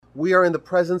We are in the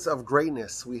presence of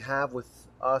greatness. We have with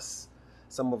us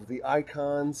some of the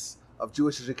icons of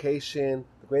Jewish education,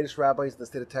 the greatest rabbis in the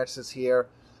state of Texas here,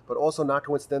 but also not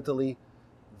coincidentally,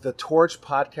 the Torch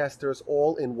podcasters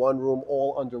all in one room,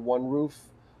 all under one roof.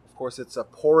 Of course, it's a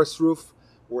porous roof.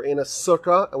 We're in a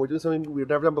sukkah, and we're doing something we've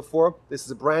never done before. This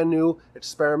is a brand new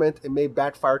experiment. It may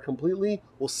backfire completely.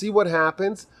 We'll see what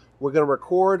happens. We're going to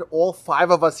record all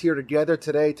 5 of us here together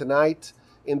tonight,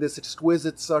 in this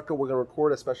exquisite sukkah. We're going to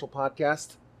record a special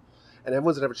podcast, and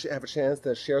everyone's going to have a chance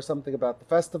to share something about the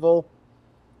festival,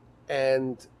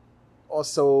 and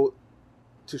also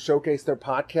to showcase their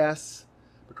podcasts,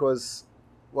 because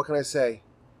what can I say?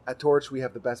 At Torch, we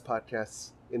have the best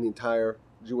podcasts in the entire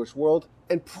Jewish world,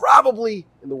 and probably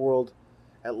in the world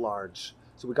at large.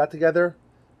 So we got together,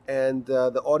 and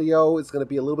the audio is going to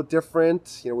be a little bit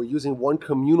different. We're using one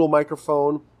communal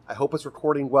microphone. I hope it's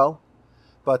recording well.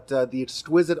 But the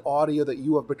exquisite audio that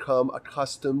you have become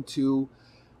accustomed to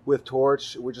with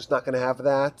Torch, we're just not going to have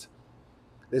that.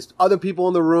 There's other people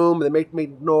in the room. They make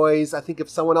noise. I think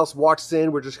if someone else walks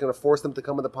in, we're just going to force them to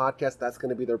come on the podcast. That's going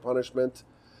to be their punishment.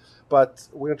 But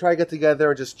we're going to try to get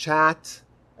together and just chat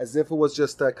as if it was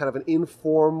just a kind of an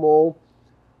informal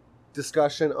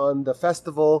discussion on the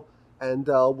festival. And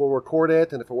we'll record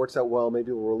it. And if it works out well,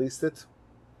 maybe we'll release it.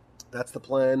 That's the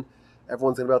plan.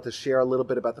 Everyone's going to be able to share a little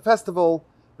bit about the festival,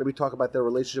 maybe talk about their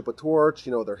relationship with Torch,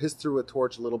 their history with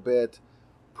Torch a little bit,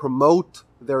 promote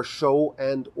their show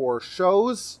and or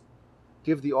shows,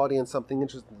 give the audience something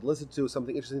interesting to listen to,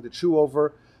 something interesting to chew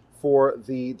over for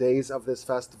the days of this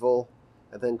festival,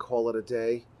 and then call it a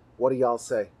day. What do y'all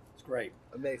say? It's great.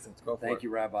 Amazing. Let's go for it. Thank you,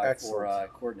 Rabbi, Excellent. For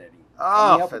coordinating.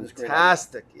 Oh,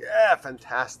 fantastic. Yeah,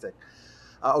 fantastic.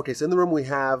 Okay, so in the room we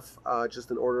have,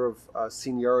 just in order of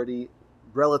seniority,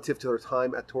 relative to their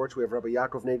time at Torch, we have Rabbi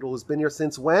Yaakov Nagel, who's been here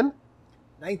since when?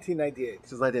 1998.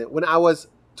 Since 1998. When I was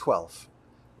 12.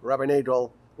 Rabbi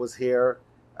Nagel was here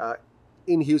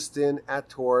in Houston at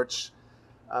Torch,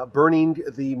 burning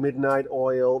the midnight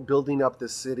oil, building up the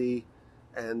city,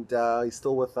 and he's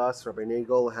still with us. Rabbi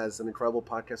Nagel has an incredible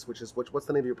podcast, what's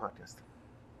the name of your podcast?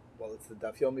 Well, it's the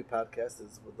Daf Yomi podcast,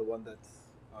 is the one that's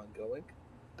ongoing.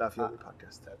 Daf Yomi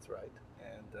podcast. That's right.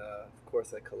 And of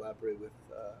course, I collaborate with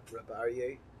Rabbi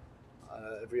Aryeh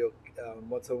every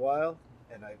once in a while,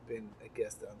 and I've been a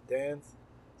guest on Dan's,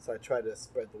 so I try to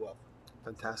spread the wealth.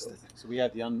 Fantastic. So we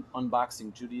have the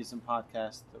Unboxing Judaism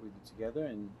podcast that we do together,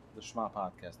 and the Shema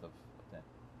podcast of Dan.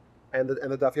 And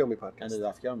the Daf Yomi podcast. And the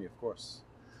Daf Yomi, of course.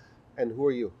 And who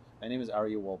are you? My name is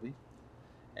Aryeh Wolbe,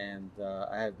 and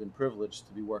I have been privileged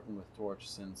to be working with Torch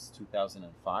since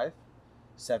 2005,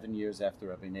 7 years after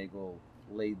Rabbi Nagel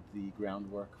laid the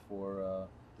groundwork for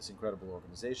this incredible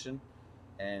organization,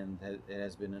 and it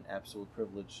has been an absolute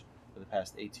privilege for the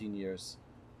past 18 years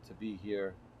to be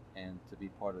here and to be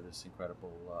part of this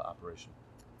incredible operation.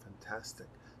 Fantastic.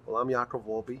 Well, I'm Yaakov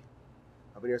Wolbe.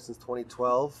 I've been here since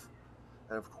 2012,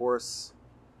 and of course,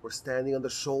 we're standing on the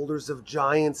shoulders of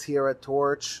giants here at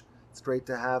Torch. It's great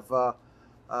to have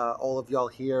all of y'all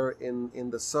here in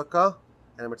the sukkah,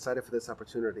 and I'm excited for this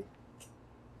opportunity.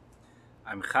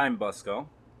 I'm Chaim Busko,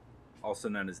 also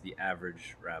known as The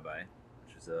Average Rabbi,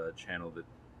 which is a channel that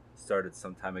started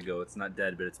some time ago. It's not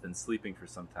dead, but it's been sleeping for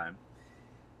some time.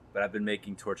 But I've been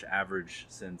making Torch Average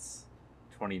since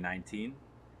 2019,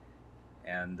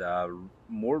 and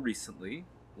more recently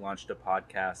launched a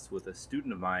podcast with a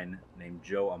student of mine named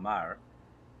Joe Amar,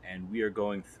 and we are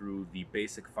going through the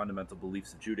basic fundamental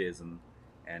beliefs of Judaism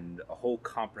and a whole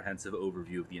comprehensive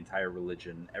overview of the entire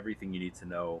religion, everything you need to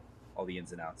know, all the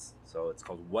ins and outs. So it's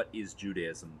called What is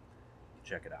Judaism?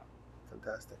 Check it out.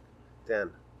 Fantastic.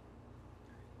 Dan?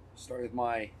 Start with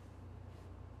my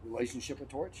relationship with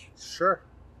Torch. Sure.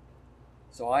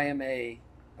 So I am a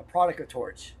product of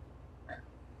Torch.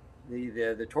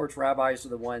 The Torch rabbis are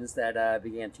the ones that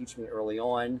began teaching me early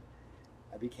on.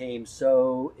 I became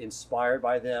so inspired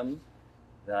by them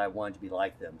that I wanted to be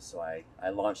like them. So I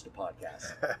launched a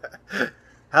podcast.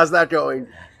 How's that going?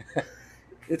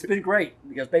 It's been great,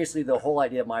 because basically the whole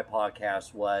idea of my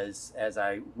podcast was, as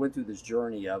I went through this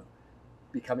journey of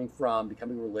becoming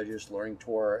religious, learning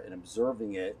Torah, and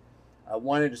observing it, I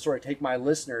wanted to sort of take my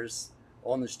listeners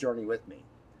on this journey with me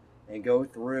and go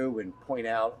through and point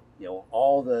out,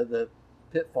 all the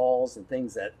pitfalls and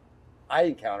things that I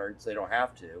encountered so they don't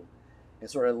have to, and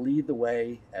sort of lead the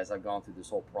way as I've gone through this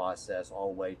whole process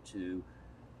all the way to,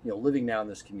 living now in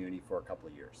this community for a couple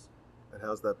of years. And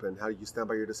how's that been? How do you stand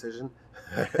by your decision?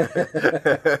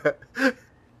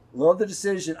 Love the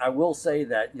decision. I will say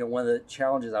that, one of the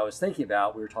challenges I was thinking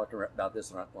about, we were talking about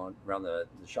this around the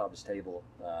Shabbos table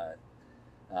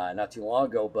not too long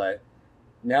ago, but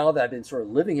now that I've been sort of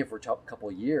living here for a couple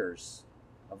of years,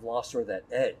 I've lost sort of that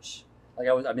edge. Like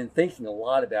I've been thinking a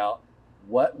lot about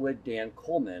what would Dan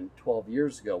Coleman 12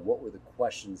 years ago, what were the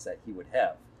questions that he would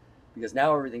have? Because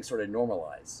now everything's sort of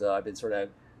normalized. So I've been sort of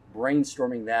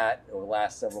brainstorming that over the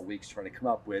last several weeks, trying to come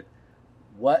up with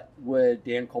what would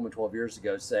Dan Coleman 12 years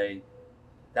ago say,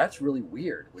 that's really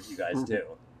weird what you guys do.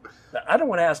 But I don't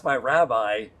want to ask my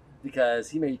rabbi because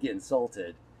he may get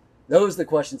insulted. Those are the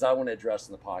questions I want to address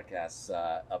in the podcasts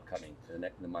upcoming in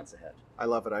the months ahead. I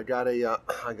love it. I got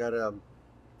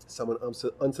someone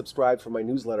unsubscribed from my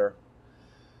newsletter.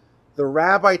 The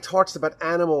rabbi talks about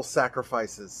animal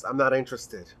sacrifices. I'm not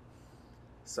interested.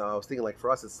 So I was thinking, like, for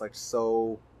us, it's like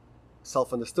so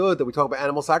self-understood that we talk about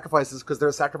animal sacrifices because there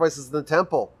are sacrifices in the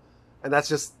temple. And that's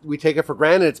just, we take it for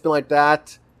granted. It's been like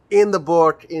that in the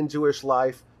book, in Jewish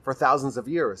life for thousands of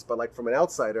years. But like from an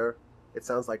outsider, it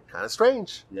sounds like kind of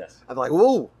strange. Yes. I'm like,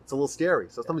 whoa, it's a little scary.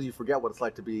 So sometimes you forget what it's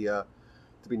like to be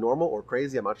normal or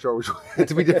crazy. I'm not sure which way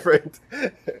to be different.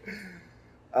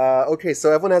 Okay,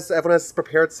 so everyone has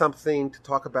prepared something to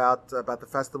talk about the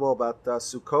festival, about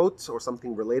Sukkot or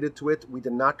something related to it. We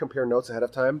did not compare notes ahead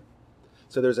of time,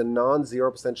 so there's a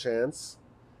non-0% chance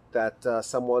that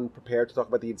someone prepared to talk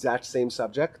about the exact same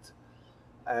subject.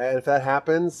 And if that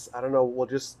happens, I don't know, we'll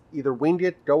just either wing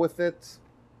it, go with it,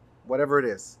 whatever it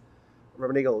is.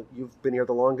 Rabbi Nagel, you've been here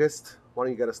the longest. Why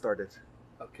don't you get us started?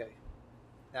 Okay.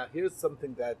 Now, here's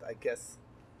something that I guess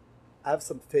I have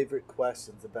some favorite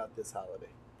questions about this holiday.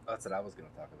 That's what I was going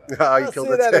to talk about. Oh, you killed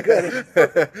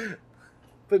it.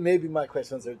 But maybe my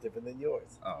questions are different than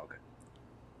yours. Oh, okay.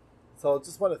 So I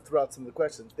just want to throw out some of the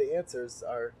questions.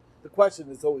 The question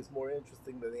is always more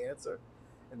interesting than the answer,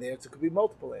 and the answer could be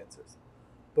multiple answers.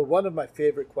 But one of my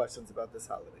favorite questions about this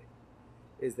holiday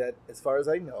is that, as far as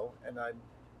I know, and I've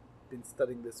been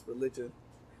studying this religion,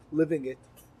 living it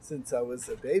since I was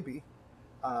a baby,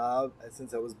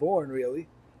 since I was born, really,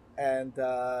 and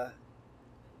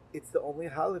it's the only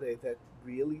holiday that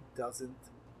really doesn't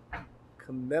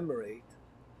commemorate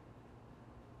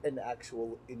an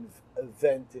actual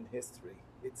event in history.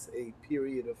 It's a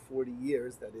period of 40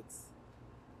 years that it's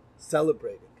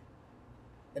celebrating.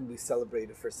 And we celebrate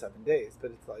it for 7 days.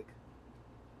 But it's like,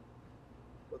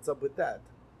 what's up with that?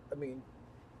 I mean,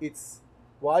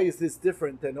 why is this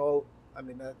different than all... I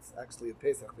mean, that's actually a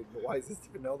Pesach thing, but why is this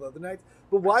different than all the other nights?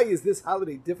 But why is this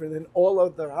holiday different than all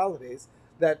other holidays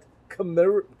that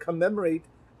commemorate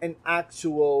an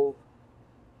actual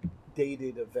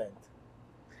dated event?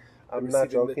 I'm not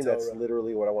joking. That's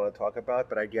literally what I want to talk about,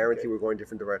 but I guarantee we're going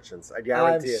different directions. I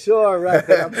guarantee I'm sure, right?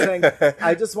 But I'm saying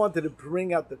I just wanted to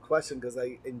bring out the question because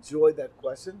I enjoy that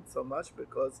question so much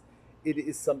because it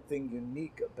is something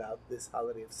unique about this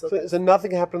holiday of Sukkot. So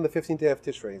nothing happened on the 15th day of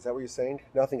Tishrei. Is that what you're saying?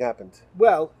 Nothing happened.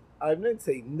 Well, I'm not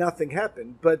saying nothing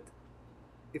happened, but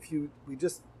I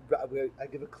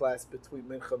give a class between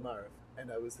Mincha and Maariv,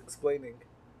 and I was explaining,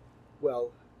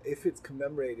 well, if it's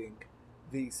commemorating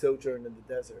the sojourn in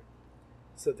the desert,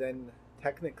 so then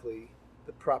technically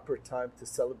the proper time to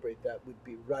celebrate that would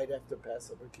be right after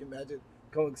Passover. Can you imagine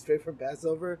going straight from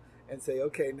Passover and say,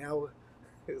 okay, now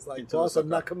it's like, boss, I'm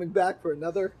not coming back for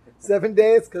another 7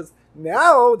 days because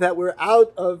now that we're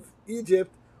out of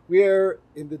Egypt, we're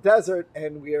in the desert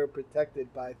and we are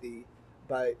protected by the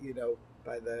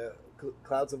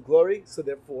clouds of glory. So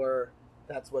therefore,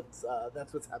 that's what's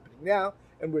happening now,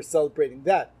 and we're celebrating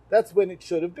that. That's when it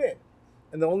should have been.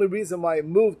 And the only reason why it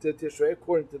moved to Tishrei,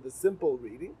 according to the simple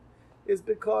reading, is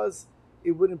because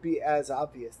it wouldn't be as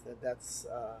obvious that that's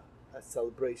a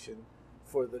celebration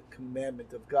for the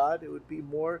commandment of God. It would be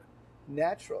more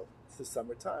natural. It's the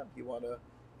summertime. You want to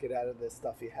get out of the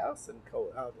stuffy house and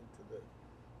go out into the,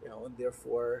 and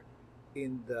therefore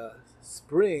in the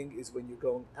spring is when you're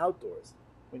going outdoors.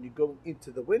 When you go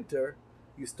into the winter,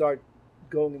 you start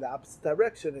going in the opposite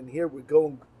direction. And here we're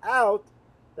going out.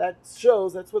 That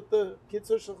shows, that's what the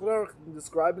Kitzur Shulchan Aruch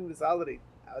describing this holiday.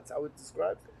 That's how it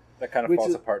describes it. That kind of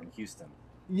falls apart in Houston.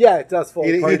 Yeah, it does fall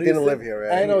apart. He didn't live here,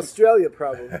 right? And Australia,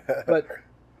 probably.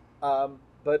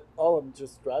 But all I'm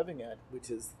just driving at, which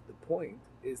is the point,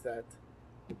 is that,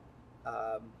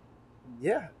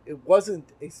 it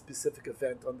wasn't a specific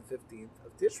event on the 15th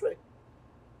of Tishrei.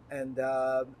 And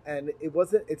it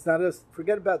wasn't, it's not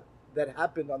forget about that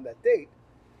happened on that date.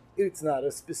 It's not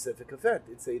a specific event.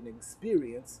 It's an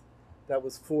experience that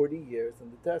was 40 years in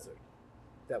the desert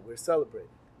that we're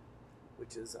celebrating,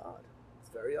 which is odd. It's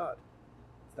very odd.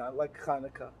 It's not like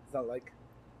Hanukkah. It's not like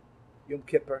Yom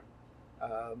Kippur.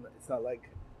 It's not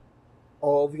like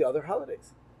all the other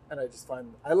holidays. And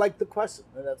I like the question,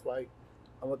 and that's why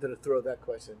I wanted to throw that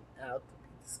question out to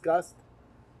be discussed.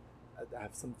 I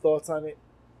have some thoughts on it,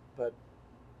 but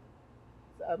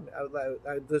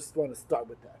I just want to start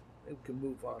with that. And we can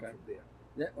move on Okay. from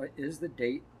there. Is the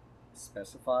date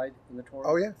specified in the Torah?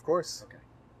 Oh yeah, of course. Okay.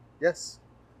 Yes.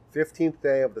 15th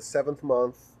day of the 7th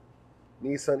month.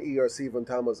 Nisan Iyar Sivan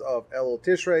Tammuz of Elul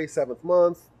Tishrei, 7th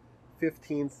month.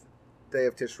 15th day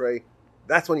of Tishrei.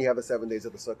 That's when you have the 7 days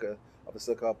of the Sukkah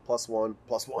plus one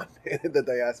in the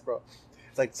diaspora.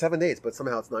 It's like 7 days, but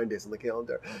somehow it's 9 days on the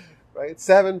calendar, right?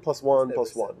 7 plus 1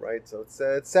 plus 1, right? So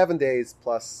it's 7 days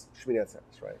plus Shmini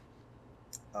Atzeres, right?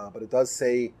 But it does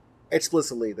say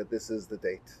explicitly that this is the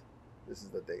date. This is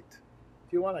the date.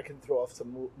 If you want, I can throw off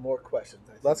some more questions.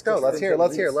 I think. Let's go. Just Let's things hear. that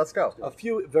Let's we- hear. Let's go. A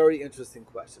few very interesting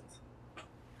questions.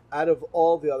 Out of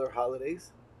all the other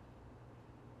holidays,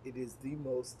 it is the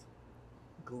most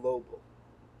global,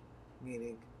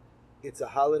 meaning it's a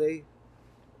holiday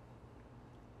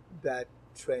that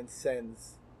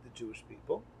transcends the Jewish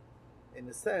people in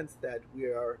the sense that we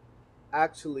are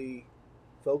actually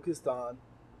focused on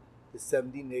the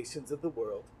 70 nations of the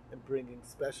world and bringing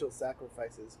special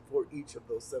sacrifices for each of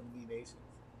those 70 nations,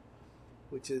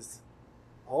 which is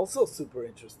also super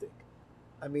interesting.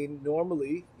 I mean,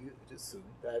 normally you'd assume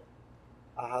that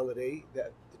a holiday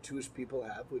that the Jewish people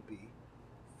have would be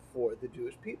for the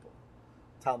Jewish people.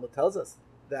 Talmud tells us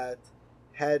that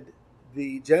had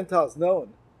the Gentiles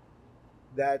known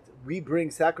that we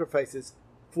bring sacrifices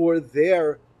for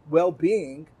their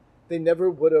well-being, they never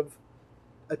would have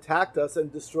attacked us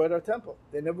and destroyed our temple.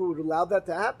 They never would allow that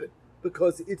to happen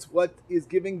because it's what is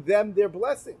giving them their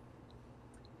blessing.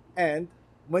 And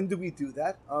when do we do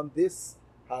that? On this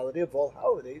holiday of all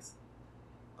holidays,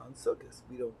 on Sukkot.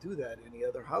 We don't do that any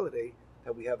other holiday,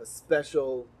 that we have a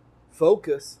special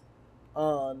focus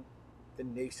on the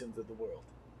nations of the world.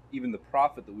 Even the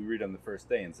prophet that we read on the first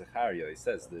day in Zechariah, he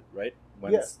says that, right?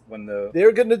 When Yes. when the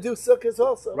They're going to do Sukkot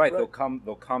also. right, they'll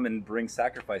come and bring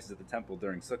sacrifices at the temple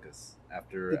during Sukkot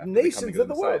after The after nations coming of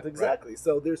the Messiah, world, right? exactly.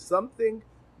 So there's something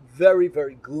very,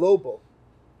 very global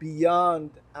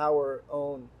beyond our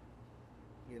own,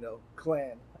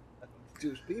 clan of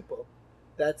Jewish people.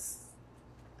 That's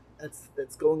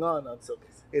going on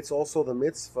Sukkot. It's also the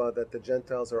mitzvah that the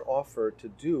Gentiles are offered to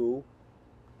do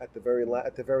at the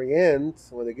very end,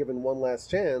 when they're given one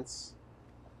last chance.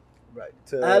 Right.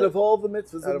 To, Out of all the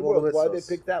mitzvahs out in of the all the world, why they mitzvahs.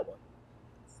 picked that one?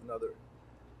 It's another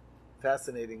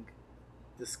fascinating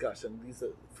discussion. These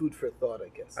are food for thought, I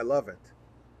guess. I love it.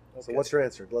 So Okay. what's your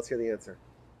answer? Let's hear the answer.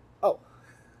 Oh,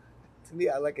 to me,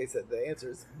 like I said, the answer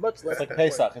is much less It's like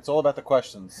important. Pesach. It's all about the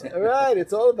questions. All right,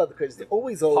 it's all about the questions. It's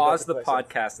always all Pause about the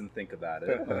questions. podcast and think about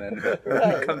it, and then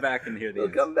Right. come back and hear the We'll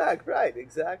answer. come back, right?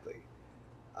 Exactly.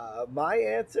 My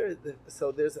answer.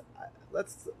 So there's.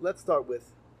 Let's start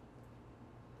with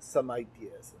some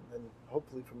ideas, and then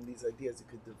hopefully from these ideas you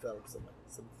could develop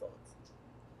some thoughts.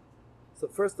 So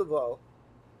first of all,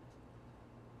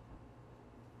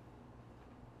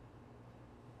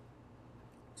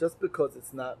 just because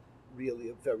it's not really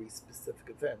a very specific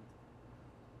event,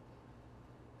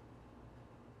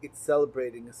 it's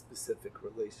celebrating a specific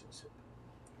relationship.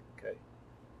 Okay,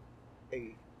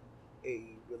 a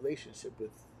relationship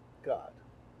with God,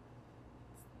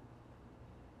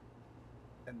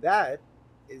 and that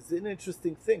is an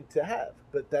interesting thing to have.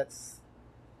 But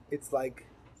it's like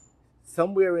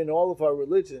somewhere in all of our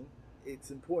religion,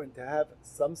 it's important to have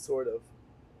some sort of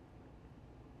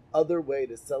other way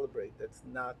to celebrate that's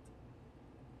not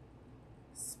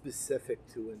specific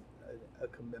to a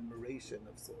commemoration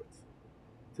of sorts.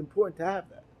 It's important to have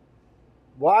that.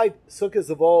 Why Sukkot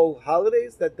of all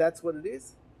holidays, that's what it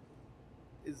is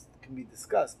can be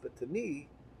discussed. But to me,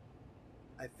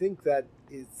 I think that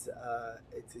it's a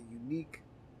unique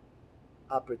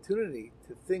opportunity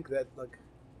to think that, like,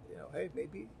 hey,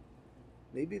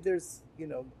 maybe there's,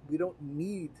 we don't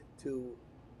need to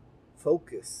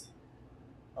focus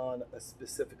on a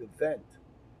specific event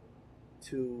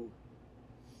to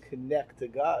connect to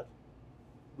God.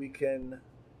 We can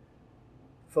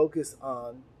focus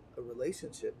on a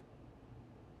relationship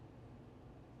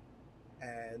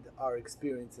and our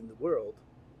experience in the world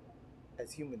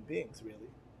as human beings, really.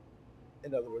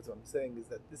 In other words, what I'm saying is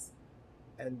that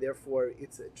and therefore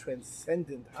it's a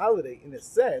transcendent holiday in a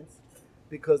sense,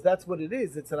 because that's what it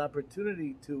is. It's an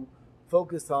opportunity to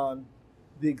focus on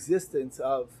the existence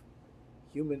of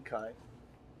humankind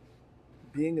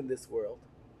being in this world,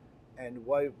 and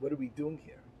what are we doing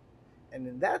here? And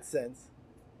in that sense,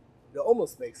 it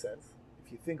almost makes sense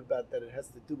if you think about that it has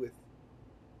to do with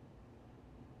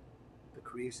the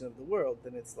creation of the world.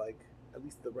 Then it's like at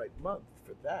least the right month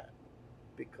for that,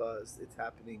 because it's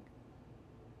happening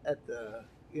at the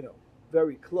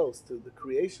very close to the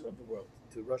creation of the world,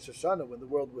 to Rosh Hashanah, when the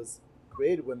world was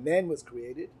created, when man was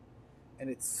created, and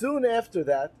it's soon after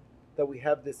that that we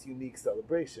have this unique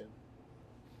celebration.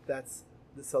 That's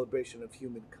the celebration of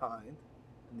humankind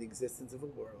and the existence of a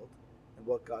world and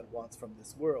what God wants from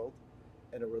this world,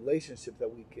 and a relationship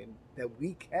that we can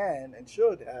and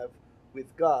should have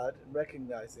with God, and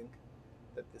recognizing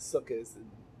that the sukkah is, in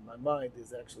my mind,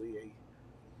 is actually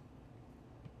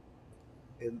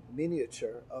a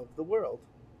miniature of the world,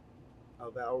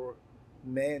 of our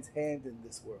man's hand in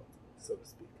this world, so to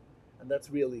speak. And that's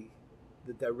really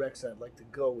the direction I'd like to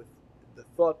go with the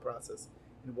thought process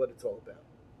and what it's all about.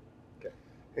 Okay.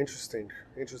 Interesting.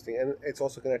 And it's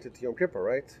also connected to Yom Kippur,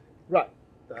 right? Right.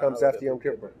 Comes after Yom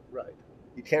Kippur. Right.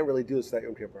 You can't really do this without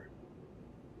Yom Kippur.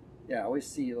 Yeah, I always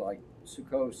see like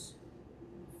Sukkos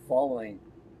following,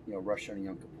 Rosh Hashanah and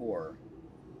Yom Kippur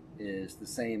is the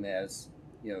same as,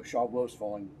 Shavuos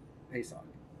following Pesach.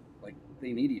 Like,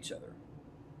 they need each other.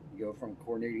 You go from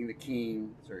coordinating the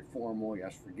king, it's very formal, you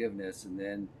ask forgiveness, and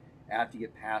then after you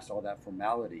get past all that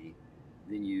formality,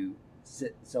 then you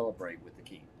sit and celebrate with the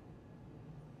king.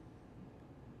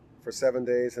 For 7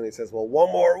 days, and he says, well,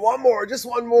 one more, just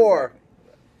one more.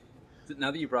 Exactly.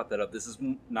 Now that you brought that up, this is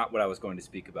not what I was going to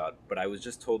speak about, but I was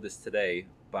just told this today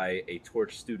by a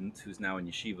Torch student who's now in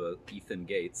yeshiva, Ethan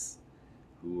Gates,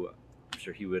 who I'm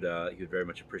sure he would very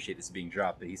much appreciate this being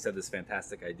dropped, but he said this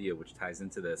fantastic idea which ties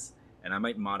into this, and I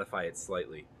might modify it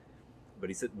slightly. But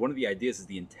he said one of the ideas is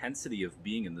the intensity of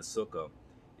being in the sukkah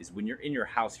is when you're in your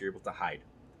house, you're able to hide.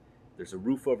 There's a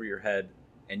roof over your head,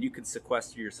 and you can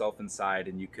sequester yourself inside,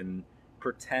 and you can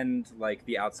pretend like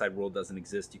the outside world doesn't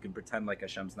exist. You can pretend like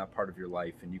Hashem's not part of your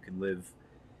life, and you can live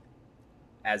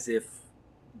as if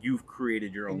you've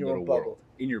created your own little world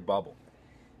in your bubble.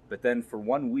 But then for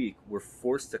 1 week, we're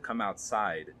forced to come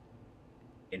outside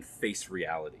and face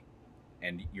reality.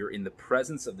 And you're in the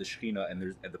presence of the Shekhinah, and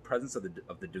there's at the presence of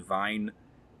the divine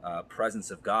presence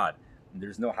of God. And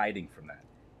there's no hiding from that.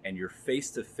 And you're face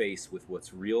to face with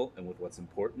what's real and with what's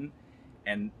important.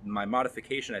 And my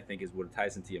modification, I think, is what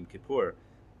ties into Yom Kippur,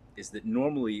 is that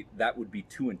normally that would be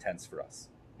too intense for us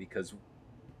because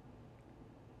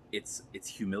it's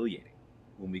humiliating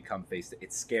when we come face to it.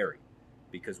 It's scary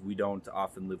because we don't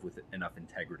often live with enough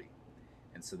integrity.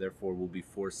 And so therefore we'll be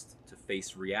forced to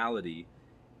face reality,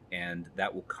 and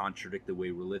that will contradict the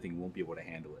way we're living. We won't be able to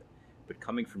handle it. But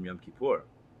coming from Yom Kippur,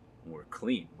 when we're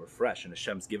clean, we're fresh, and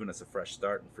Hashem's given us a fresh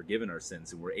start and forgiven our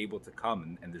sins, and we're able to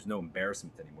come, and there's no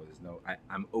embarrassment anymore.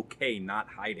 I'm okay not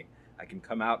hiding. I can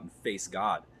come out and face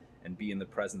God and be in the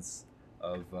presence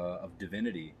of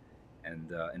divinity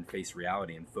and face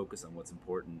reality and focus on what's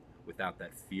important without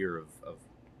that fear of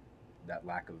that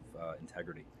lack of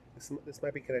integrity. This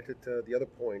might be connected to the other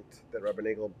point that Rabbi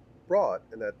Nagel brought,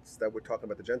 and that's that we're talking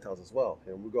about the Gentiles as well.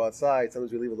 When we go outside,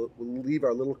 sometimes we leave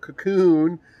our little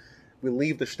cocoon. We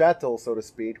leave the shtetl, so to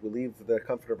speak. We leave the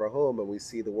comfort of our home, and we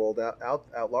see the world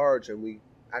out large, and we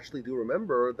actually do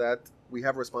remember that we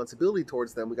have a responsibility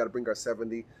towards them. We got to bring our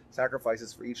 70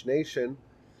 sacrifices for each nation,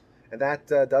 and that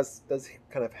does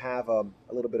kind of have a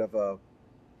little bit of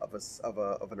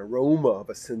an aroma, of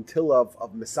a scintilla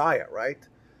of Messiah, right?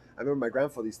 I remember my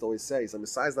grandfather used to always say, "The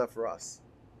Messiah's not for us.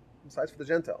 Messiah's for the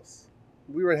Gentiles."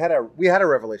 We had a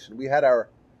revelation. We had our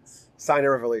sign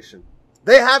of revelation.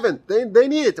 They haven't. They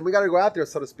need it, and we got to go out there,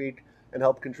 so to speak, and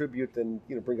help contribute and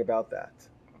bring about that.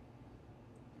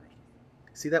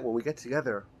 See that when we get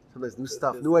together, sometimes new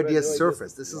stuff, new ideas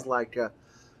surface. This is like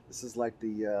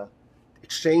the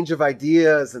exchange of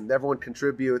ideas, and everyone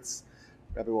contributes.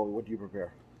 Rabbi Wolbe, what do you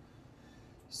prepare?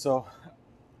 So,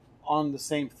 on the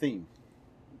same theme,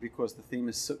 because the theme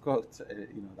is Sukkot,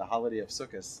 the holiday of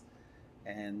Sukkos,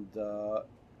 and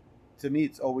to me,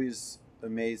 it's always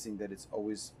amazing that it's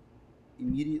always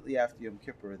immediately after Yom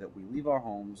Kippur that we leave our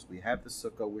homes, we have the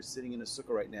sukkah, we're sitting in a sukkah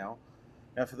right now.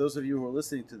 Now, for those of you who are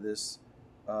listening to this,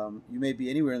 you may be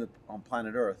anywhere on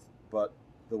planet Earth, but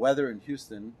the weather in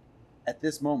Houston at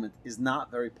this moment is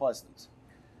not very pleasant.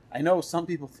 I know some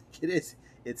people think it is.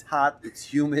 It's hot,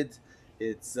 it's humid,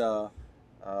 it's not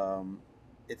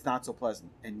so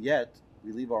pleasant. And yet,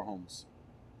 we leave our homes.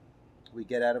 We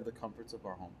get out of the comforts of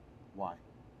our home. Why?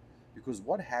 Because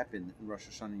what happened in Rosh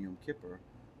Hashanah and Yom Kippur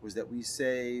was that we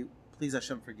say, please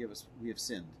Hashem forgive us, we have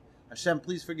sinned. Hashem,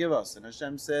 please forgive us. And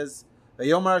Hashem says,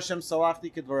 Vayomar Hashem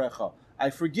salachti kedvarecha. I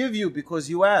forgive you because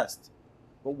you asked.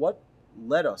 But what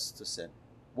led us to sin?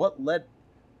 What led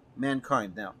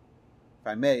mankind? Now, if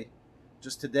I may,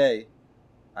 just today,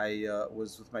 I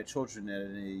was with my children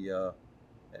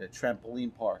at a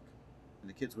trampoline park. And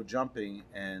the kids were jumping,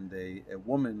 and a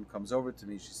woman comes over to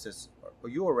me. She says, are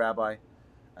you a rabbi?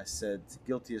 I said,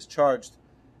 guilty as charged.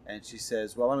 And she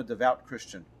says, well, I'm a devout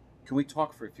Christian. Can we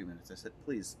talk for a few minutes? I said,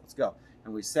 please, let's go.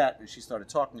 And we sat, and she started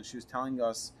talking, and she was telling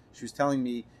us She was telling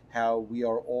me how we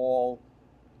are all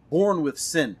born with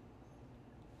sin.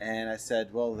 And I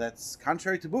said, well, that's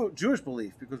contrary to Jewish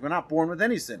belief, because we're not born with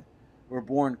any sin. We're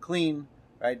born clean,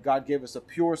 right? God gave us a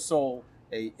pure soul,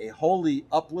 a holy,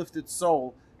 uplifted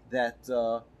soul that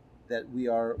that we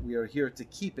are here to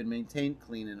keep and maintain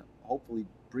clean and hopefully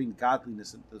bring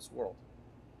godliness into this world.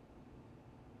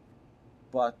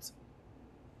 But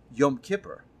Yom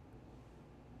Kippur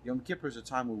is a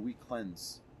time when we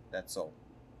cleanse that soul.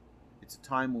 It's a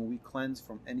time when we cleanse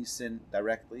from any sin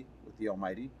directly with the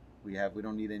Almighty. We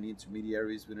don't need any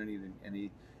intermediaries. We don't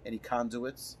need any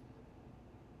conduits.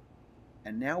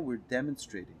 And now we're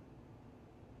demonstrating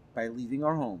by leaving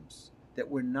our homes that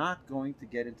we're not going to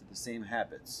get into the same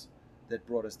habits that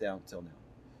brought us down till now.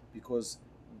 Because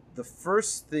the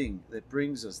first thing that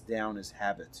brings us down is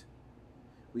habit.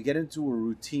 We get into a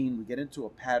routine, we get into a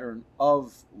pattern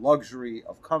of luxury,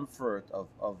 of comfort,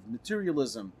 of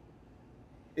materialism.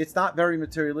 It's not very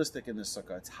materialistic in this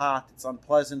sukkah. It's hot, it's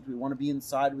unpleasant, we want to be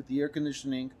inside with the air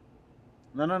conditioning.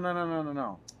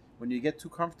 No. When you get too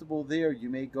comfortable there, you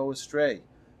may go astray.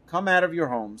 Come out of your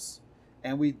homes,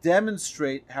 and we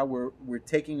demonstrate how we're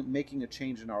making a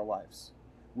change in our lives.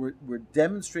 We're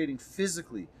demonstrating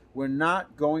physically. We're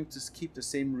not going to keep the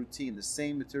same routine, the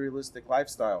same materialistic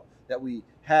lifestyle that we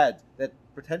had that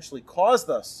potentially caused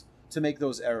us to make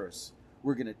those errors.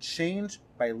 We're going to change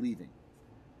by leaving.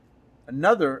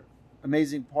 Another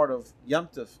amazing part of Yom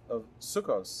Tov, of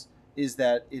Sukkos, is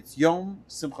that it's Yom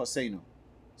Simchasenu.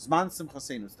 Zman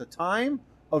Simchasenu. It's the time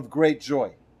of great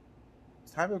joy.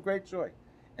 It's time of great joy.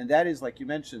 And that is, like you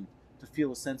mentioned, to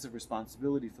feel a sense of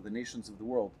responsibility for the nations of the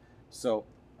world. So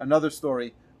another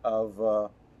story of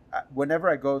whenever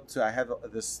I go to, I have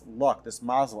this luck, this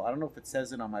mazel. I don't know if it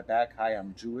says it on my back. Hi,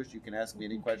 I'm Jewish. You can ask me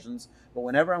any questions. But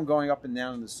whenever I'm going up and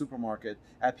down in the supermarket,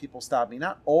 I have people stop me.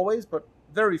 Not always, but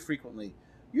very frequently.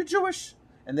 You're Jewish?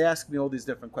 And they ask me all these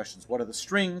different questions. What are the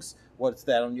strings? What's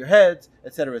that on your head?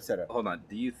 Etc., etc. Hold on.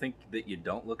 Do you think that you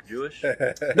don't look Jewish?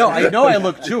 No, I know I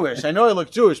look Jewish. I know I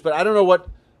look Jewish, but I don't know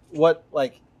what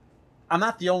like, I'm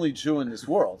not the only Jew in this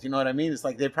world. You know what I mean? It's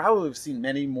like they probably have seen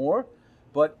many more,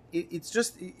 but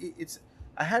it's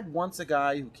I had once a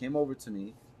guy who came over to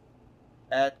me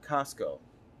at Costco,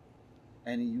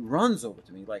 and he runs over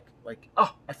to me like,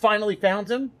 oh, I finally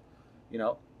found him, you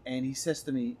know, and he says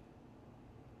to me,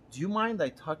 do you mind I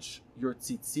touch your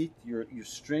tzitzit, your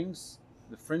strings,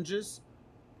 the fringes?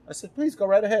 I said, please go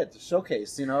right ahead.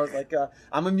 Showcase, you know, like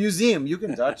I'm a museum. You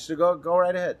can touch. So go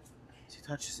right ahead. So he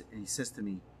touches it and he says to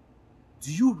me,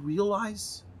 do you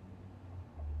realize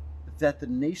that the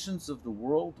nations of the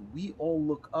world, we all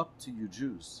look up to you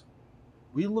Jews.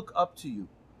 We look up to you.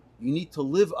 You need to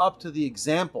live up to the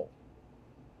example.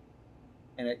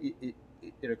 And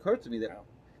it occurred to me that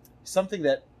something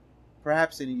that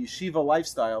perhaps in a yeshiva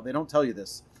lifestyle, they don't tell you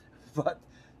this, but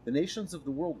the nations of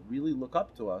the world really look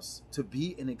up to us to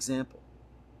be an example.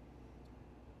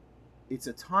 It's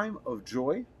a time of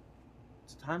joy.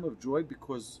 It's a time of joy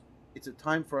because it's a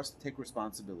time for us to take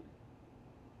responsibility.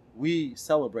 We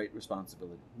celebrate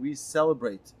responsibility. We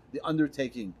celebrate the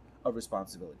undertaking of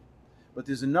responsibility. But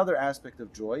there's another aspect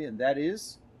of joy, and that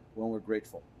is when we're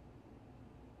grateful.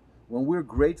 When we're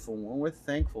grateful, when we're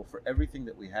thankful for everything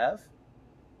that we have,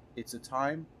 it's a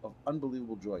time of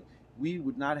unbelievable joy. We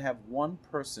would not have one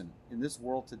person in this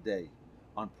world today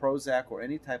on Prozac or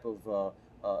any type of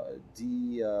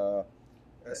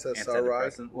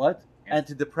SSRI. What?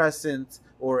 Antidepressant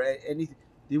or anything.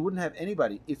 They wouldn't have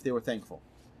anybody if they were thankful.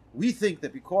 We think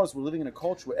that because we're living in a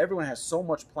culture where everyone has so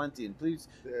much plenty and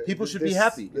people should be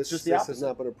happy. It's just the opposite. This has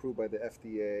not been approved by the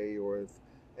FDA or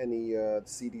any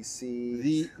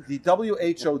CDC. The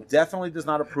WHO definitely does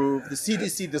not approve. The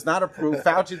CDC does not approve.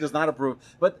 Fauci does not approve.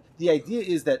 But the idea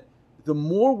is that the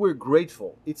more we're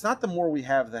grateful, it's not the more we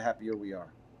have, the happier we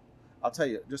are. I'll tell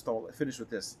you, I'll finish with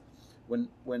this.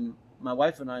 When my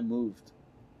wife and I moved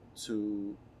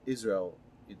to Israel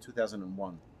in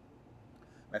 2001,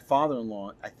 my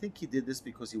father-in-law, I think he did this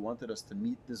because he wanted us to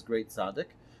meet this great tzaddik,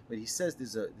 but he says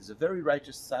there's a very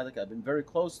righteous tzaddik I've been very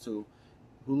close to,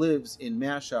 who lives in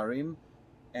Mea Sharim,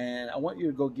 and I want you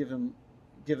to go give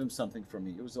him something for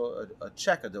me. It was a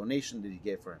check, a donation that he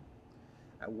gave for him.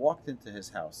 I walked into his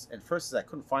house, and first I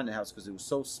couldn't find the house because it was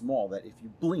so small that if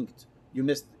you blinked, you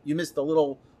missed the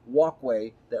little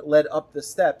walkway that led up the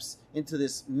steps into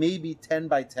this maybe 10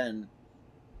 by 10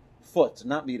 foot,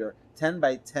 not meter, 10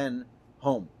 by 10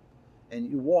 home. And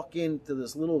you walk into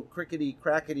this little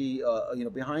crickety-crackety,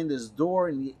 behind this door,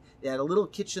 and he had a little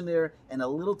kitchen there and a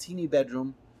little teeny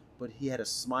bedroom, but he had a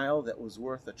smile that was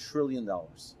worth $1 trillion.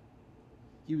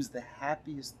 He was the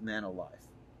happiest man alive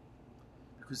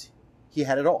because he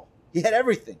had it all. He had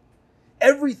everything.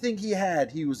 Everything he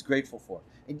had, he was grateful for.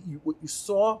 And what you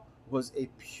saw was a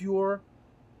pure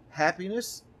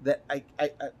happiness that I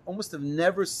almost have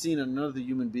never seen in another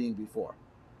human being before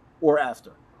or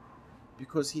after,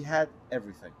 because he had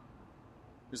everything.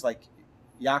 It was like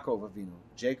Yaakov Avinu,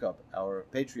 Jacob, our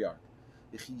patriarch.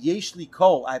 Yesh li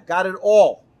kol, I've got it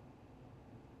all.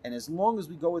 And as long as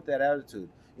we go with that attitude,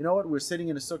 you know what? We're sitting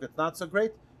in a sukkah, it's not so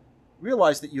great.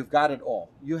 Realize that you've got it all.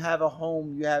 You have a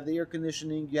home, you have the air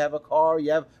conditioning, you have a car,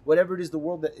 you have whatever it is.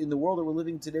 In the world that we're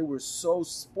living today, we're so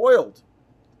spoiled,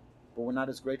 but we're not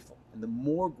as grateful. And the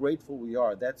more grateful we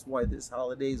are, that's why this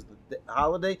holiday is the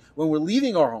holiday when we're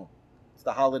leaving our home. It's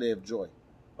the holiday of joy.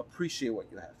 Appreciate what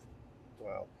you have.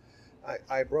 Wow.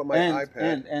 I brought my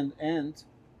iPad. And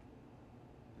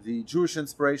the Jewish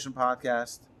Inspiration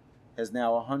Podcast has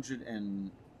now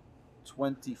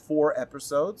 124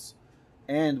 episodes.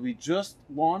 And we just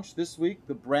launched this week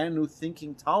the brand new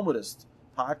Thinking Talmudist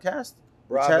podcast,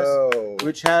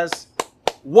 which has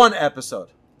one episode.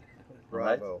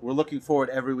 Bravo. Right? We're looking forward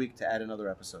every week to add another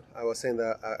episode. I was saying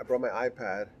that I brought my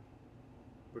iPad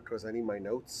because I need my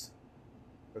notes,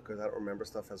 because I don't remember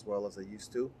stuff as well as I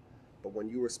used to. But when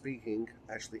you were speaking,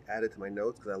 I actually added to my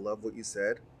notes because I love what you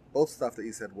said. Both stuff that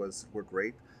you said were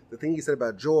great. The thing you said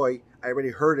about joy, I already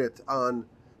heard it on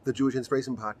the Jewish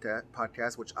Inspiration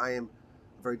podcast, which I am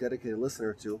a very dedicated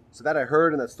listener to. So that I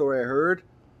heard, and that story I heard.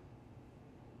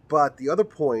 But the other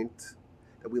point,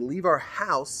 that we leave our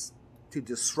house to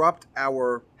disrupt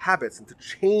our habits and to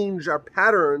change our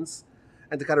patterns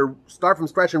and to kind of start from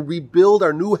scratch and rebuild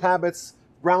our new habits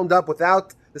ground up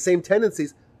without the same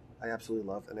tendencies, I absolutely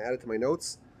love. And I added to my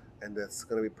notes, and that's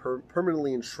going to be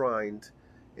permanently enshrined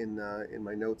in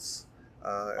my notes.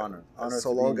 Honor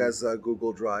so long as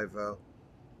Google Drive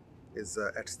is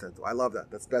extant. I love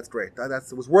that. That's great.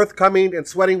 It was worth coming and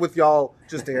sweating with y'all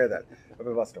just to hear that.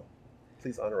 Rabbi Vasco,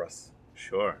 please honor us.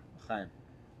 Sure. Chaim.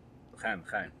 Chaim.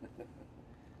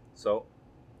 So,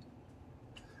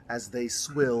 as they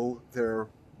swill their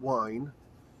wine.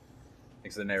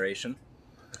 thanks for the narration.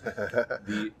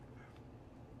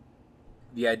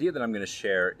 The idea that I'm going to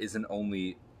share isn't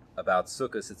only about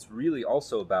Sukkos, it's really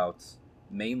also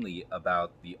mainly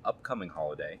about the upcoming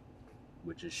holiday,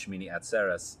 which is Shmini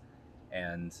Atzeres.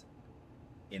 And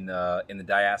in the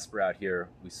diaspora out here,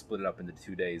 we split it up into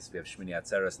 2 days. We have Shmini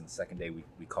Atzeres, and the second day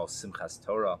we call Simchat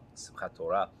Torah.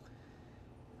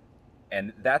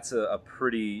 And that's a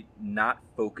pretty not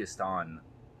focused on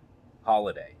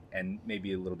holiday, and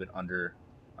maybe a little bit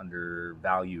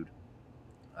undervalued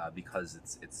because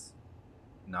it's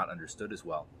not understood as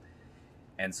well.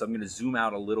 And so I'm going to zoom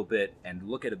out a little bit and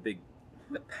look at the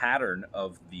pattern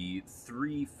of the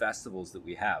three festivals that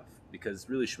we have, because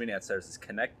really Shmini Atzeres is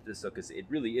connected to Sukkos. It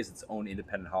really is its own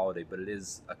independent holiday, but it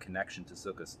is a connection to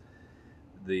Sukkos.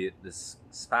 This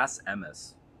Sfas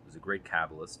Emes was a great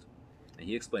Kabbalist, and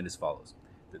he explained as follows,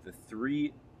 that the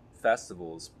three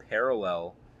festivals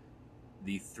parallel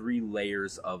the three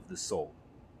layers of the soul.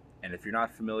 And if you're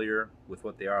not familiar with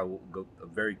what they are, we'll go a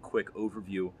very quick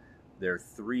overview. There are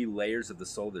three layers of the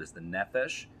soul. There's the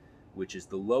Nefesh, which is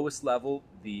the lowest level.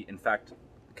 In fact,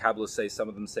 Kabbalists some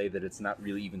of them say that it's not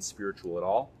really even spiritual at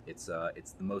all. It's the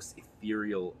most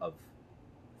ethereal of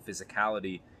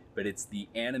physicality, but it's the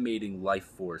animating life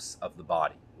force of the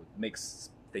body. It makes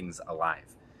things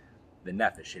alive. The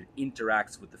Nefesh, it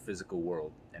interacts with the physical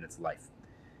world and its life.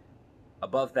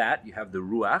 Above that, you have the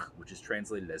Ruach, which is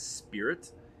translated as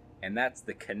spirit, and that's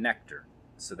the connector.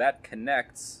 So that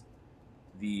connects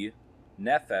the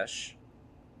Nefesh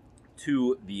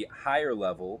to the higher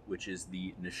level, which is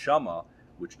the Neshama,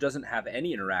 which doesn't have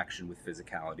any interaction with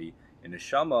physicality. And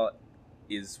Neshama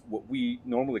is what we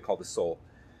normally call the soul.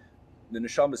 The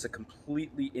Neshama is a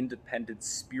completely independent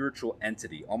spiritual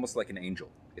entity, almost like an angel.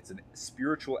 It's a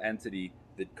spiritual entity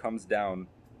that comes down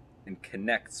and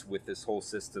connects with this whole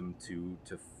system to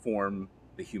form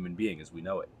the human being as we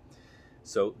know it.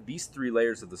 So these three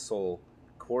layers of the soul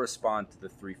correspond to the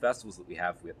three festivals that we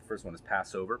have. The first one is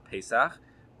Passover. Pesach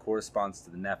corresponds to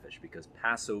the Nefesh, because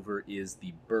Passover is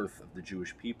the birth of the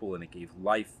Jewish people, and it gave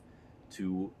life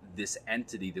to this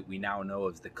entity that we now know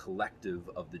as the collective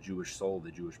of the Jewish soul,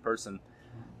 the Jewish person,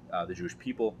 the Jewish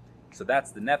people. So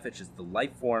that's the Nefesh, is the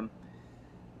life form.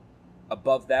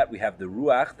 Above that, we have the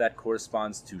Ruach. That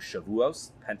corresponds to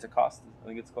Shavuos, Pentecost, I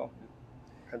think it's called.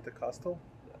 Pentecostal?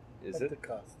 Is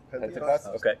Pentecost. Pentecost?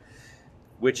 Okay.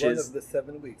 Which One is... of the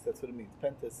 7 weeks. That's what it means.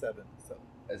 Penta is 7. So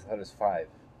How does 5?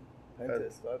 Penta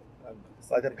is 5.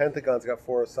 Like the Pentagon's got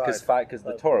 4 sides. Because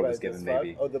the Torah was right, given, that's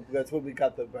maybe. 5? Oh, that's what we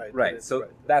got the right. Right, so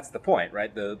that's the point,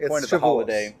 right? The It's point of the Shavuos.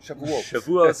 holiday, Shavuos.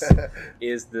 Shavuos,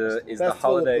 is the Festival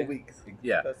holiday. of the weeks.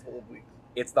 Yeah. Festival of weeks.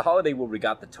 It's the holiday where we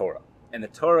got the Torah. And the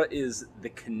Torah is the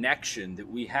connection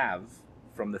that we have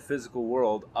from the physical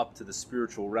world up to the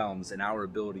spiritual realms, and our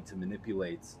ability to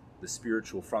manipulate the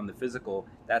spiritual from the physical.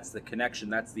 That's the connection.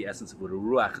 That's the essence of what a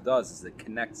Ruach does, is it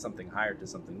connects something higher to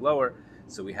something lower.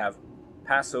 So we have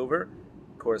Passover,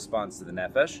 corresponds to the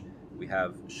Nefesh. We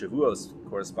have Shavuos,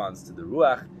 corresponds to the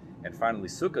Ruach. And finally,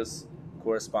 Sukkos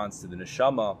corresponds to the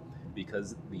Neshama,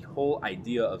 because the whole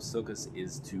idea of Sukkos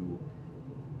is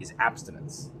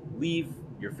abstinence. Leave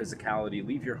your physicality,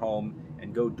 leave your home,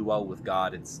 and go dwell with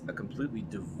God. It's a completely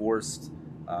divorced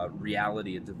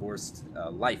reality, a divorced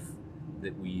life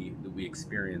that we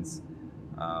experience.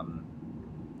 But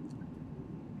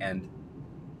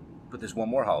there's one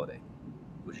more holiday,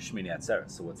 which is Shmini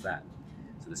Atzeres. So what's that?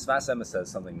 So the Sfas Emes says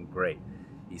something great.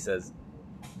 He says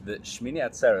the Shmini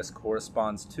Atzeres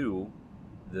corresponds to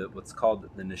what's called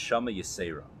the Neshama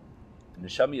Yisera. The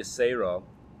Neshama Yisera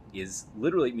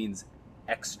literally means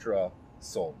extra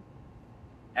soul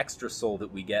that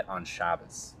we get on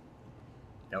Shabbos.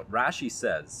 Now Rashi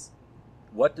says,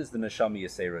 what does the Neshama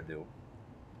Yisera do?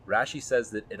 Rashi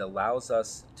says that it allows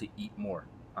us to eat more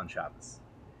on Shabbos.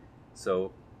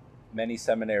 So many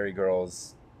seminary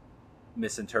girls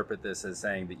misinterpret this as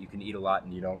saying that you can eat a lot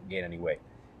and you don't gain any weight.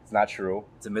 It's not true.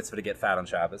 It's a mitzvah to get fat on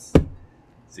Shabbos.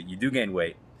 So you do gain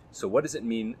weight. So what does it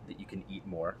mean that you can eat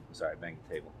more? I'm sorry, I banged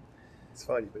the table. It's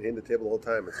fine. You've been hitting the table the whole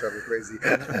time. It's driving me crazy.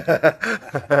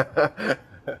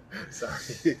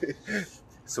 Sorry.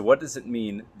 So what does it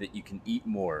mean that you can eat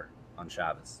more on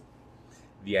Shabbos?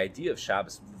 The idea of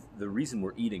Shabbos, the reason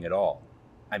we're eating at all,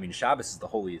 I mean, Shabbos is the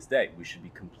holiest day. We should be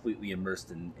completely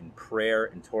immersed in prayer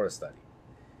and Torah study.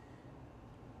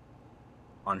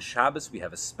 On Shabbos, we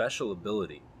have a special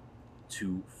ability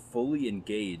to fully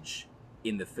engage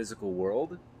in the physical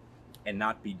world and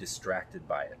not be distracted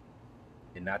by it,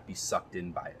 and not be sucked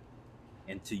in by it.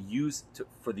 And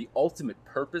for the ultimate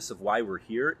purpose of why we're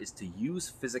here is to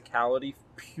use physicality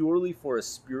purely for a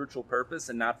spiritual purpose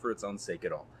and not for its own sake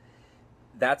at all.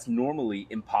 That's normally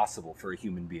impossible for a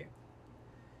human being.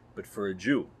 But for a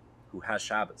Jew who has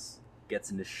Shabbos,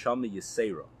 gets Neshama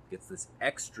Yisera, gets this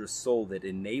extra soul that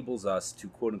enables us to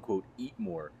quote-unquote eat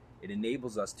more. It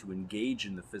enables us to engage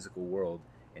in the physical world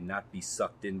and not be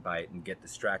sucked in by it and get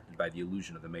distracted by the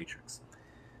illusion of the matrix.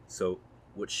 So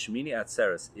what Shmini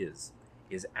Atzeres is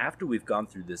after we've gone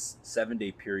through this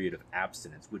 7-day period of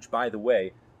abstinence, which, by the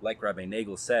way, like Rabbi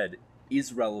Nagel said,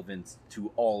 is relevant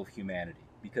to all of humanity,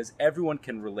 because everyone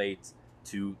can relate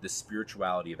to the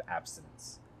spirituality of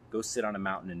abstinence. Go sit on a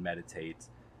mountain and meditate,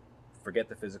 forget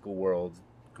the physical world,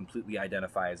 completely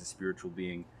identify as a spiritual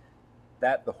being.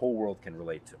 That the whole world can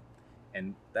relate to.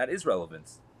 And that is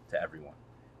relevant to everyone.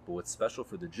 But what's special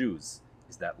for the Jews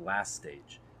is that last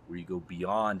stage, where you go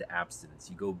beyond abstinence,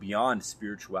 you go beyond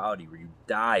spirituality, where you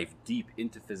dive deep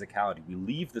into physicality. We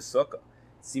leave the sukkah.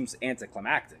 It seems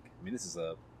anticlimactic. I mean, this is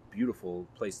a beautiful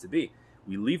place to be.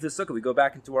 We leave the sukkah, we go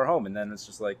back into our home, and then it's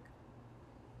just like,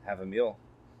 have a meal.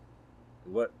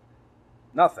 What?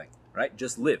 Nothing, right?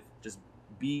 Just live. Just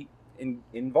be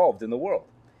involved in the world.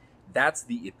 That's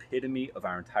the epitome of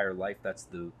our entire life. That's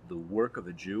the work of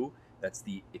a Jew. That's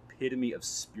the epitome of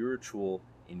spiritual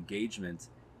engagement,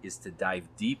 is to dive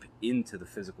deep into the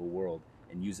physical world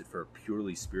and use it for a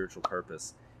purely spiritual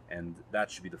purpose. And that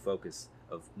should be the focus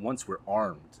of, once we're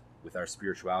armed with our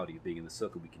spirituality of being in the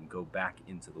sukkah, we can go back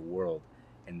into the world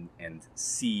and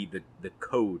see the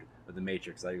code of the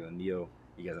matrix. Like Neo,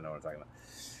 you guys don't know what I'm talking about.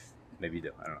 Maybe you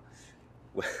do, I don't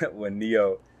know. When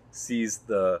Neo sees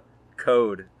the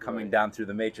code coming down through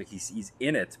the matrix, he's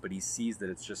in it, but he sees that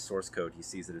it's just source code. He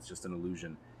sees that it's just an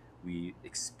illusion. We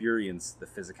experience the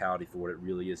physicality for what it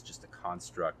really is, just a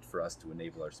construct for us to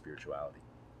enable our spirituality.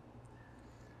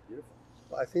 Beautiful.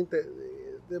 I think that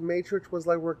the Matrix was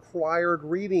like required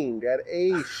reading at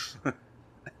Aish.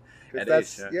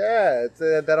 It's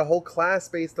that a whole class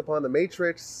based upon the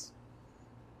Matrix,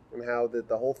 and how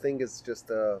the whole thing is just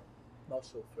a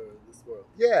muscle for this world.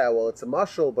 Yeah, well, it's a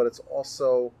muscle, but it's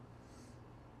also,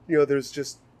 there's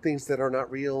just things that are not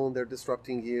real, and they're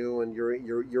disrupting you, and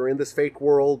you're in this fake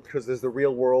world because there's the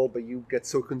real world, but you get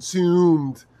so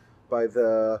consumed by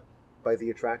the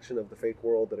attraction of the fake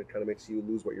world that it kind of makes you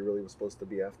lose what you really were supposed to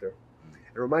be after.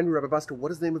 And remind me, Rabbi Busker,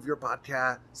 what is the name of your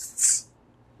podcast?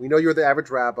 We know you're the average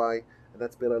rabbi, and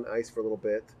that's been on ice for a little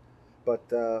bit, but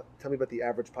tell me about the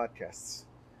average podcasts.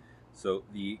 So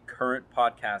the current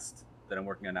podcast that I'm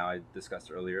working on now, I discussed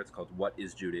earlier, it's called What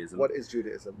is Judaism? What is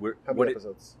Judaism? How many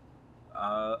episodes?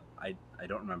 I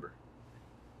don't remember.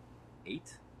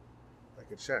 8? I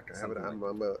can check. I'm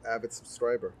an avid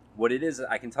subscriber. What it is,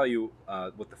 I can tell you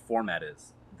what the format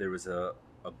is. There was a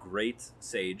great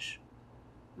sage,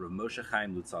 Rav Moshe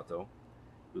Chaim Luzzatto,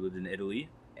 who lived in Italy,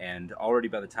 and already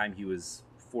by the time he was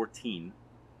 14,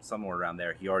 somewhere around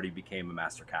there, he already became a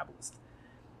master Kabbalist.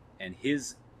 And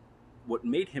what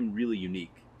made him really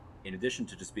unique, in addition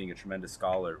to just being a tremendous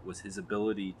scholar, was his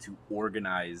ability to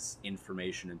organize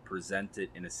information and present it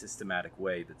in a systematic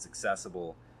way that's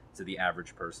accessible to the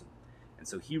average person. And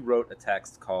so he wrote a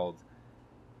text called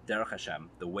Derech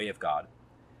Hashem, the Way of God,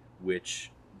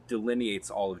 which delineates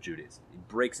all of Judaism. He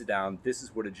breaks it down. This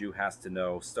is what a Jew has to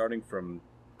know, starting from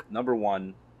number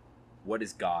one, what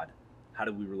is God? How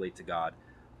do we relate to God?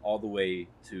 All the way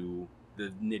to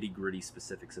the nitty-gritty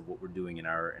specifics of what we're doing in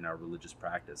our religious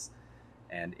practice.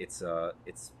 And it's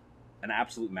an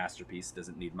absolute masterpiece.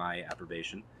 Doesn't need my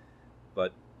approbation.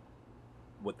 But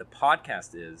what the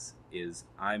podcast is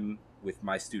I'm with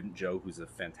my student Joe, who's a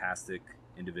fantastic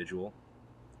individual.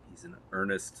 He's an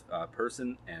earnest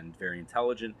person and very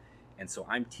intelligent. And so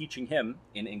I'm teaching him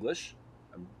in English.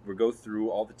 We go through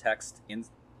all the text in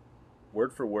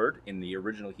word for word in the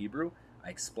original Hebrew. I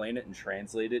explain it and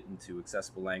translate it into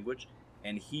accessible language.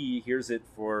 And he hears it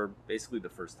for basically the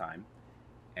first time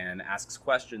and asks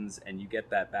questions, and you get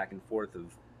that back and forth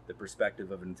of the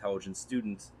perspective of an intelligent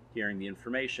student hearing the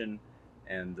information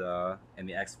and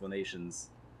the explanations.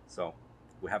 So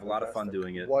we have a lot of fun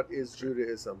doing it. What is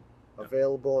Judaism?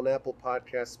 Available on Apple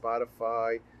Podcasts,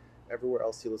 Spotify, everywhere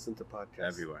else you listen to podcasts.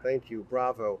 Everywhere. Thank you.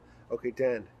 Bravo. Okay,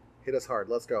 Dan, hit us hard.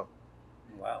 Let's go.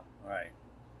 Wow. All right.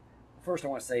 First, I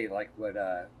want to say, like what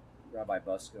Rabbi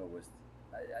Busko was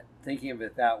thinking of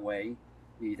it that way.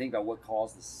 You think about what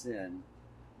caused the sin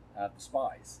of the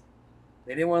spies.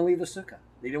 They didn't want to leave the sukkah.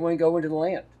 They didn't want to go into the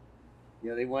land.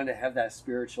 They wanted to have that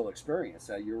spiritual experience.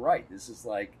 You're right. This is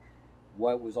like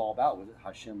what it was all about. Was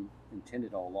Hashem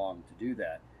intended all along to do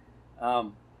that.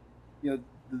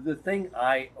 The thing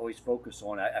I always focus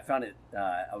on, I found it,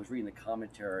 I was reading the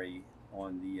commentary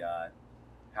on the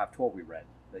half 12 we read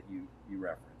that you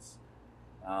referenced.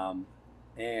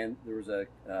 And there was a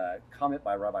comment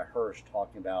by Rabbi Hirsch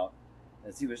talking about,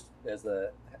 as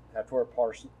the half 12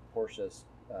 Parshas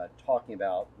talking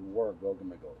about the war of Gog and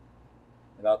Magog.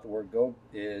 About the word Gog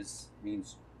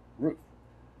means roof.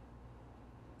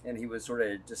 And he was sort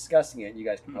of discussing it, and you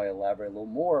guys can probably elaborate a little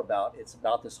more about it's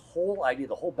about this whole idea,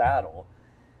 the whole battle.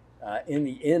 In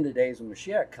the end of days when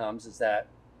Mashiach comes, is that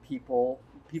people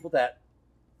that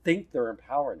think they're in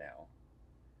power now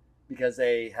because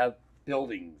they have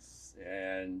buildings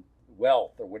and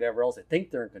wealth or whatever else, they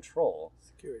think they're in control.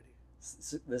 Security.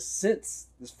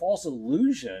 This false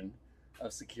illusion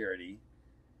of security,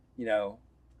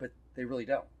 but they really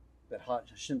don't. That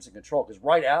Hashem's in control. Because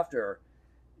right after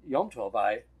Yom Tov,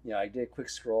 I did a quick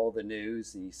scroll of the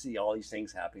news, and you see all these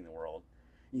things happening in the world.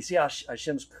 You see how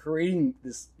Hashem's creating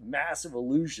this massive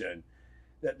illusion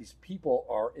that these people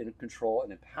are in control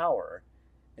and in power.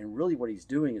 And really what he's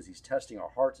doing is he's testing our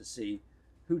hearts to see,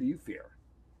 who do you fear?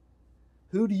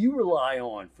 Who do you rely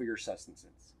on for your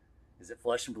sustenance? Is it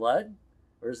flesh and blood,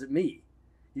 or is it me?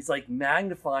 He's like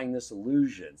magnifying this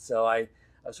illusion. So I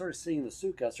was sort of sitting in the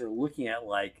sukkah, sort of looking at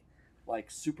like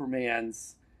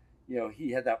Superman's,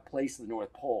 he had that place in the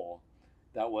North Pole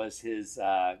that was his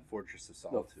Fortress of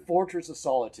Solitude. The Fortress of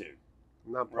Solitude.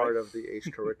 Not part of the H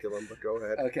curriculum, but go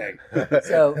ahead. Okay.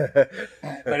 So,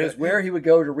 but it was where he would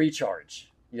go to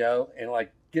recharge, and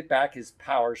like get back his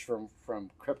powers from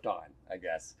Krypton, I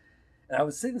guess. And I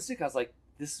was sitting in the sukkah, I was like,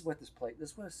 this is what a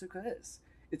sukkah is.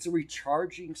 It's a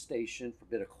recharging station for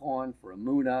Bitachon, for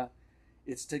Emunah.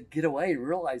 It's to get away and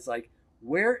realize, like,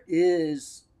 where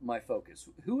is my focus?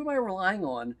 Who am I relying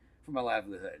on for my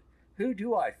livelihood? Who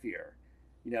do I fear?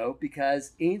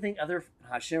 Because anything other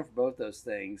than Hashem for both those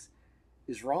things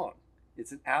is wrong.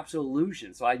 It's an absolute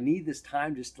illusion. So I need this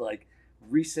time just to like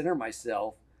recenter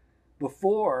myself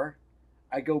before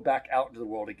I go back out into the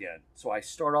world again. So I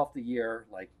start off the year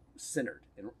like centered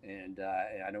and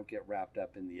I don't get wrapped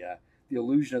up in the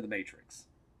illusion of the matrix.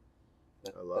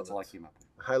 That's all I came up with.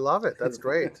 I love it. That's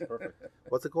great. Perfect.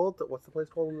 What's it called? What's the place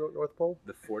called in the North Pole?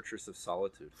 The Fortress of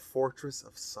Solitude. Fortress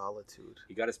of Solitude.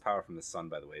 He got his power from the sun,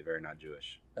 by the way. Very not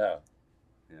Jewish. Oh.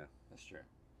 Yeah. That's true.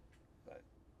 But,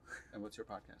 And what's your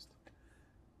podcast?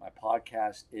 My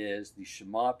podcast is the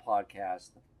Shema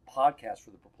Podcast, the podcast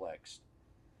for the perplexed.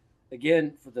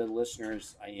 Again, for the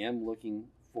listeners, I am looking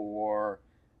for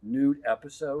new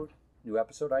episode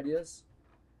ideas.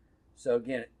 So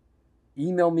again,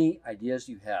 email me ideas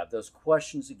you have. Those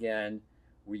questions again,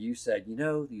 where you said,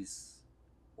 these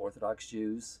Orthodox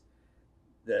Jews,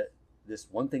 that this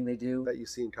one thing they do that you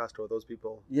see in Castro, those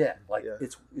people. Yeah,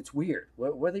 it's weird.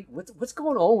 What's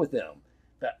going on with them?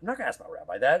 But I'm not gonna ask my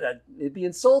rabbi that. It'd be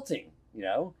insulting,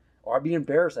 or I'd be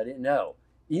embarrassed. I didn't know.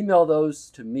 email those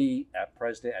to me at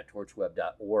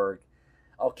president@torchweb.org.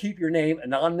 I'll keep your name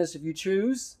anonymous if you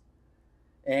choose,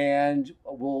 and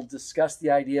we'll discuss the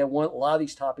idea. A lot of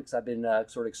these topics I've been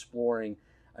sort of exploring,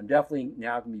 I'm definitely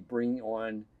now going to be bringing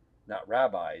on not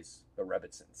rabbis, but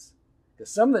rebbitzins.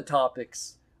 Because some of the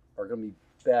topics are going to be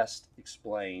best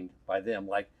explained by them,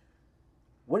 like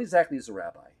what exactly is a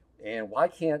rabbi? And why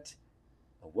can't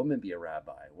a woman be a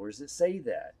rabbi? Where does it say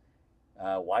that?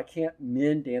 Why can't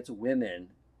men dance with women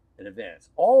at events?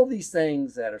 All these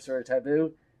things that are sort of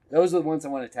taboo, those are the ones I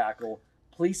want to tackle.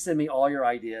 Please send me all your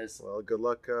ideas. Well, good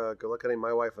luck getting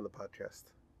my wife on the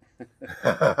podcast.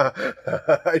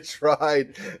 I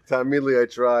tried. Immediately I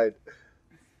tried.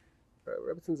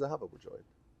 Rebbitzin Zahava will join.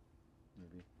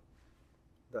 Maybe.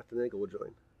 Dr. Nagel will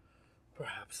join.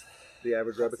 Perhaps. The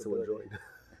average Rebbitzin will join.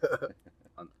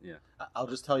 Yeah. I'll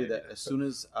just tell you that as soon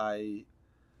as I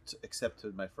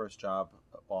accepted my first job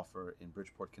offer in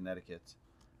Bridgeport, Connecticut,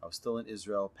 I was still in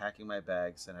Israel packing my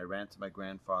bags, and I ran to my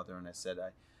grandfather and I said,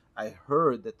 I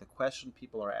heard that the question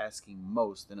people are asking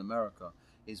most in America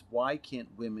is, why can't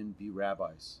women be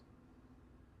rabbis?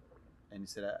 And he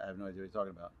said, I have no idea what you're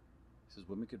talking about. He says,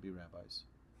 women could be rabbis.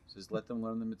 He says, let them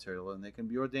learn the material and they can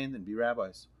be ordained and be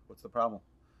rabbis. What's the problem?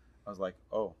 I was like,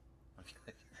 oh,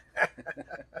 okay.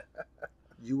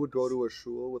 You would go to a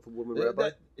shul with a woman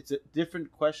rabbi? It's a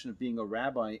different question of being a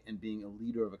rabbi and being a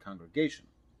leader of a congregation.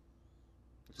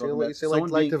 You say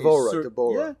like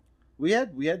Devorah. Yeah,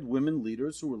 we had women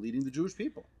leaders who were leading the Jewish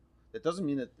people. That doesn't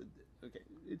mean that. Okay,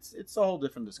 it's a whole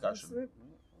different discussion.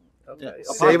 Okay. Yeah.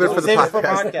 Save it for the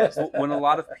podcast. Well, when a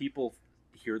lot of people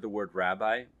hear the word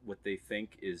rabbi, what they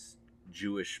think is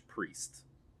Jewish priest,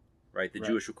 right? The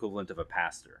Jewish equivalent of a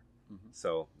pastor. Mm-hmm.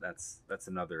 So that's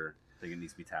another thing that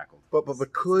needs to be tackled. But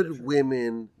could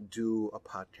women do a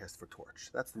podcast for Torch?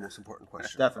 That's the most important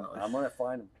question. Definitely. I'm going to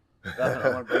find them. Definitely.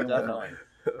 I'm going to bring them online.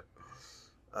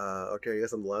 Okay, I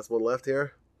guess I'm the last one left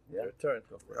here. Yeah. Your turn.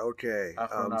 Go for it. Okay,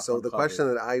 Afro so the Club question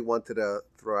here. that I wanted to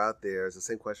throw out there is the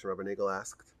same question Rabbi Nagel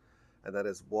asked, and that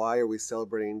is, why are we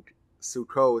celebrating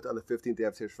Sukkot on the 15th day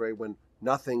of Tishrei when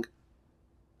nothing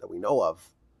that we know of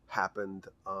happened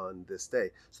on this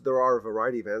day? So there are a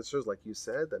variety of answers, like you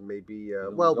said, that maybe,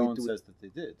 Vilna Gaon says that they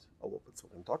did. Oh, well, that's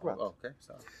what we're going to talk about. Oh, okay,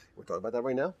 sorry. We're talking about that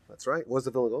right now. That's right. What does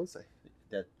the Vilna Gaon say?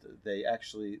 That they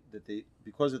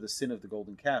because of the sin of the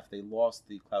golden calf, they lost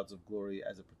the clouds of glory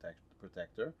as a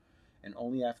protector, and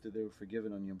only after they were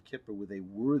forgiven on Yom Kippur were they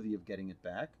worthy of getting it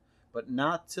back, but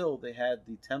not till they had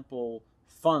the temple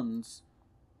funds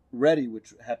ready,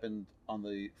 which happened on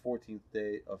the 14th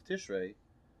day of Tishrei.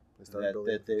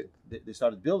 They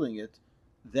started building it,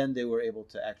 then they were able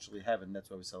to actually have it, and that's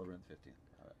why we celebrate the 15th.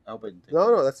 I hope I didn't take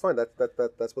No, that's fine.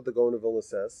 That's what the Gaon of Vilna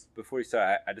says. Before you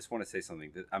start, I just want to say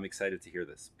something. That I'm excited to hear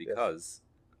this because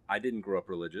I didn't grow up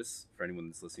religious. For anyone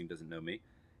that's listening doesn't know me.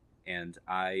 And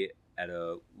I, at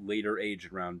a later age,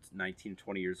 around 19,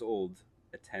 20 years old,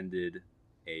 attended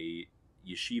a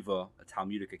yeshiva, a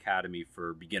Talmudic academy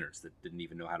for beginners that didn't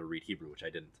even know how to read Hebrew, which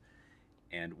I didn't.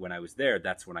 And when I was there,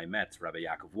 that's when I met Rabbi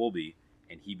Yaakov Wolbe,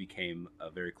 and he became a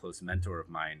very close mentor of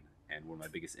mine and one of my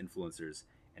biggest influencers.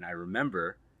 And I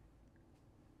remember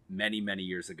many, many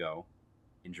years ago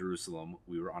in Jerusalem,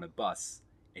 we were on a bus,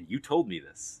 and you told me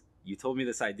this. You told me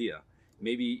this idea.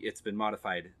 Maybe it's been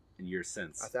modified in years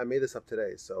since. I made this up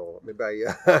today, so maybe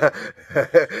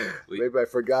I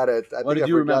forgot it. What did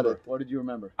you remember? What did you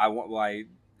remember?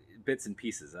 Bits and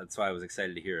pieces. That's why I was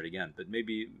excited to hear it again. But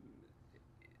maybe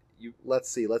you. Let's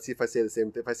see if I say the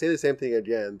same. If I say the same thing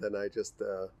again, then I just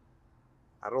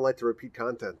I don't like to repeat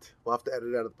content. We'll have to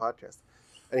edit it out of the podcast.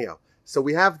 Anyhow, so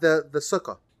we have the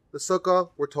sukkah. The sukkah,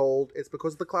 we're told, it's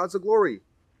because of the clouds of glory.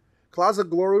 Clouds of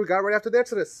glory we got right after the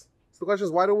Exodus. So the question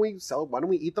is, why don't we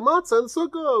eat the matzah in the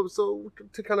sukkah? So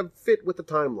to kind of fit with the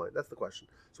timeline. That's the question.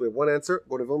 So we have one answer.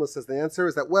 Gaon of Vilna says the answer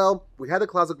is that, well, we had the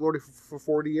clouds of glory for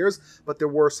 40 years, but there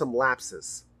were some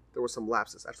lapses.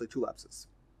 Actually 2 lapses.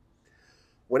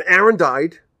 When Aaron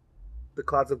died, the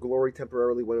clouds of glory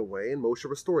temporarily went away and Moshe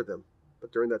restored them.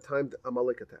 But during that time, the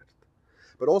Amalek attacked.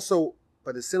 But also,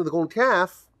 by the sin of the golden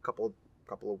calf, a couple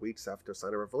of weeks after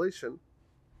Sinai Revelation,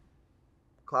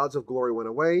 clouds of glory went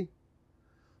away.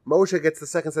 Moshe gets the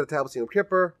second set of tablets in Yom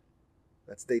Kippur.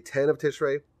 That's day 10 of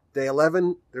Tishrei. Day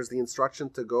 11, there's the instruction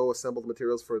to go assemble the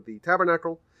materials for the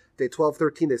tabernacle. Day 12,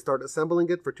 13, they start assembling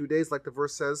it for 2 days, like the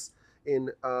verse says in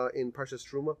Parshas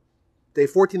Truma. Day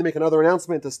 14, they make another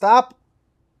announcement to stop.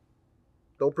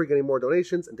 Don't bring any more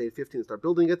donations. And day 15, they start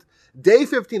building it. Day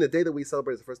 15, the day that we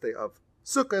celebrate, is the first day of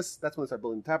Sukkos. That's when they start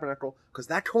building the tabernacle, because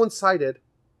that coincided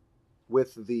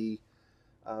with the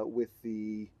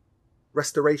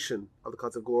restoration of the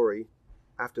clouds of glory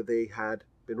after they had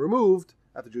been removed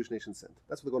after the Jewish nation sinned.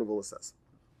 That's what the Gaon of Vilna says.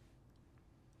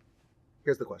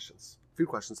 Here's the questions. A few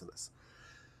questions in this.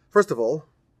 First of all,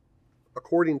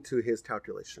 according to his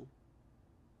calculation,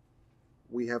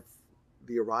 we have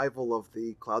the arrival of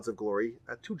the clouds of glory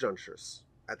at two junctures.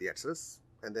 At the Exodus,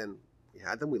 and then we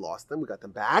had them, we lost them, we got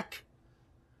them back.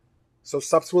 So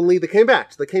subsequently they came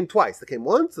back. So they came twice. They came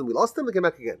once, and we lost them, they came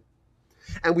back again.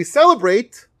 And we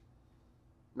celebrate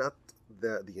not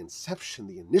the inception,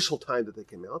 the initial time that they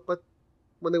came out, but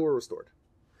when they were restored.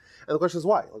 And the question is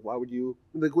why? Like, why would you...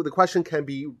 The question can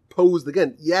be posed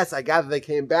again. Yes, I gather they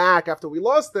came back after we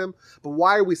lost them, but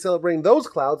why are we celebrating those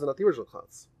clouds and not the original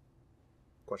clouds?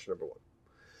 Question number one.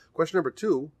 Question number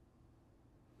two,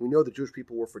 we know the Jewish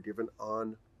people were forgiven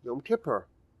on Yom Kippur.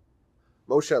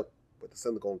 Moshe, with the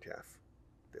son of the golden calf,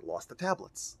 they lost the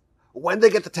tablets. When they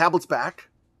get the tablets back?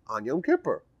 On Yom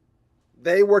Kippur.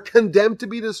 They were condemned to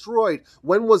be destroyed.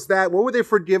 When was that? When were they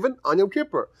forgiven? On Yom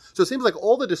Kippur. So it seems like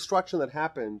all the destruction that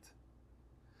happened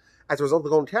as a result of the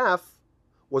golden calf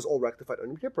was all rectified on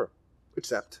Yom Kippur,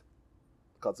 except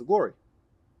the clouds of glory.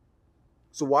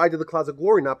 So why did the clouds of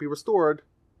glory not be restored?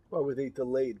 Why were they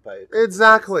delayed by it?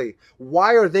 Exactly.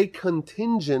 Why are they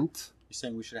contingent? You're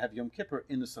saying we should have Yom Kippur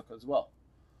in the Sukkah as well,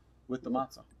 with the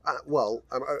matzah.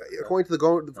 According to the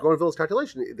Gaon of Vilna's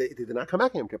calculation, they did not come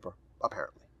back in Yom Kippur,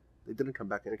 apparently. They didn't come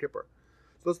back in Yom Kippur.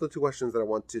 So those are the two questions that I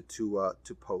wanted to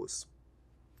pose.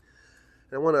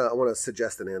 And I want to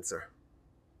suggest an answer.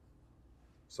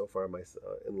 So far, am I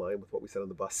in line with what we said on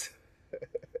the bus?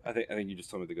 I think you just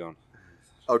told me to go on.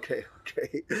 Okay.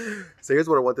 So here's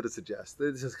what I wanted to suggest.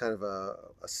 This is kind of a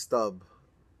stub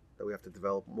that we have to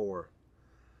develop more.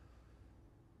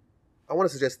 I want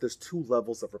to suggest there's two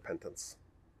levels of repentance.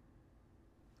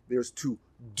 There's to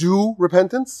do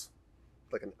repentance,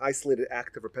 like an isolated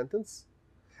act of repentance,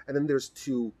 and then there's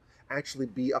to actually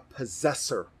be a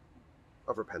possessor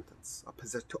of repentance,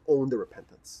 to own the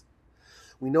repentance.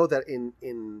 We know that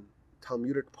in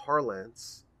Talmudic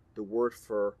parlance, the word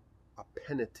for a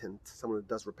penitent, someone who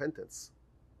does repentance,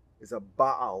 is a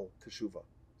Baal Teshuvah.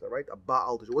 Is that right? A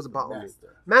Baal Teshuvah. What's a Baal mean?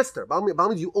 Master. Baal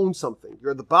means you own something.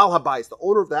 You're the Baal Habayis, the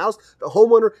owner of the house. The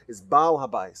homeowner is Baal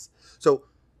Habayis. So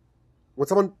when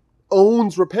someone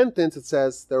owns repentance, it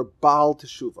says they're Baal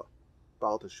Teshuvah.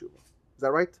 Baal Teshuvah. Is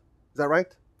that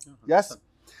right? Yes?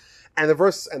 And the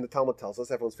verse and the Talmud tells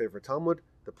us, everyone's favorite Talmud,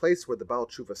 the place where the Baal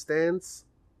Teshuvah stands,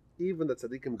 even the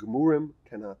Tzaddikim Gemurim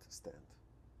cannot stand.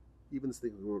 Even the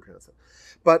Tzaddikim Gemurim cannot stand.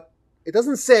 But it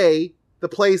doesn't say the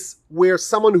place where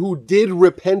someone who did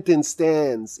repentance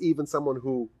stands, even someone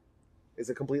who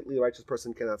is a completely righteous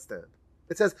person cannot stand.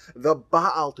 It says the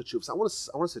Baal Teshuvah. So I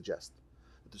want to suggest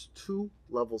that there's two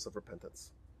levels of repentance.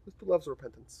 There's two levels of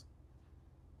repentance.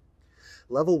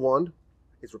 Level one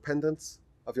is repentance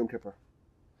of Yom Kippur.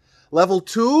 Level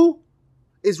two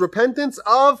is repentance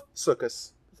of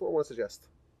Sukkos. That's what I want to suggest.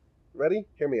 Ready?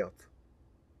 Hear me out.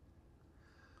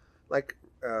 Like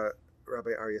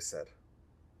Rabbi Arya said,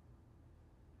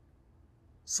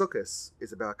 Sukkos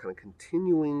is about kind of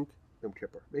continuing Yom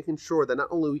Kippur, making sure that not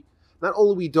only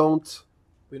we don't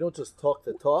just talk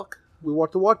the talk, we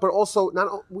walk the walk, but also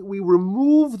we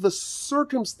remove the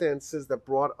circumstances that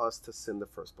brought us to sin in the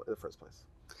first place.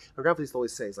 My grandfather used to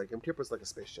always say, "It's like Yom Kippur is like a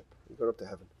spaceship. You're going up to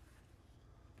heaven,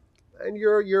 and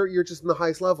you're just in the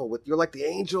highest level. You're like the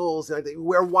angels. You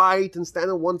wear white and stand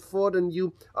on one foot, and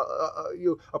you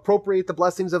appropriate the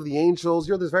blessings of the angels.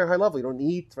 You're this very high level. You don't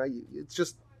eat, right? It's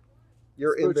just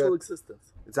you're spiritual in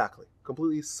existence. Exactly,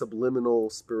 completely subliminal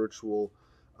spiritual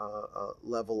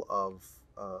level of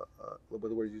what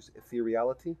the word you use?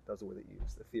 Ethereality. That was the word that you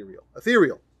used.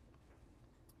 Ethereal.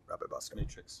 Rabbi Busker.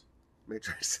 Matrix.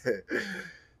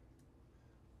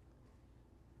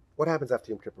 What happens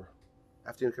after Yom Kippur?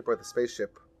 After Yom Kippur, the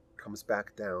spaceship comes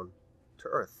back down to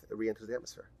Earth. It re-enters the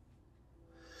atmosphere.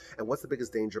 And what's the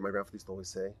biggest danger, my grandfather used to always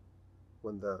say,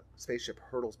 when the spaceship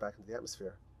hurtles back into the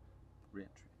atmosphere?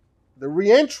 Re-entry. The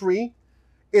re-entry,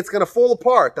 it's going to fall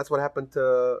apart. That's what happened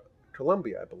to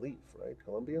Columbia, I believe, right?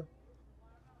 Columbia?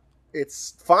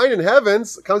 It's fine in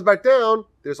heavens. It comes back down.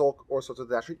 There's all sorts of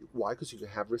disaster. Why? Because you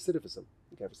have recidivism.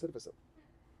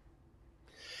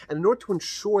 And in order to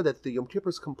ensure that the Yom Kippur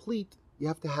is complete, you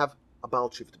have to have a Baal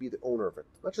Teshuvah to be the owner of it.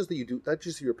 Not just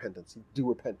your repentance. You do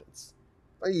repentance.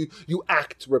 You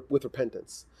act with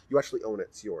repentance. You actually own it.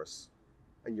 It's yours.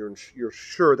 And you're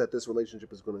sure that this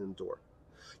relationship is going to endure.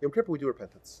 Yom Kippur, we do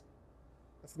repentance.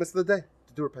 That's the message of the day,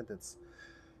 to do repentance.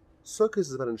 Sukkot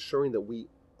is about ensuring that we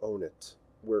own it.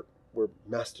 We're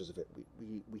masters of it.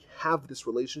 We have this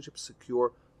relationship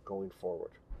secure going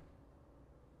forward.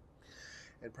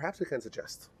 And perhaps we can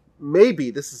suggest,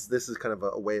 maybe this is kind of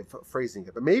a way of phrasing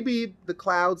it, but maybe the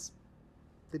clouds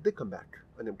They did come back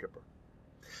on Yom Kippur.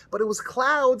 But it was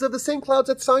clouds of the same clouds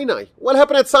at Sinai. What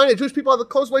happened at Sinai? Jewish people had the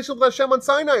close relationship with Hashem on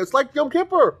Sinai. It's like Yom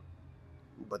Kippur.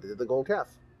 But they did the golden calf.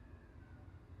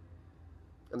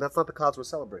 And that's not the clouds we're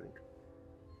celebrating.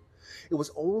 It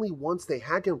was only once they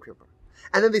had Yom Kippur.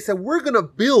 And then they said, we're going to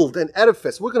build an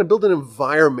edifice. We're going to build an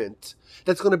environment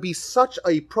that's going to be such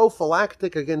a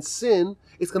prophylactic against sin.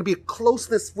 It's going to be a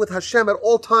closeness with Hashem at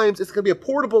all times. It's going to be a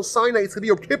portable Sinai. It's going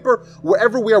to be Yom Kippur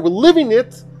wherever we are. We're living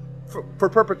it for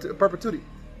perpetuity.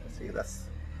 See, that's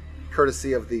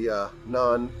courtesy of the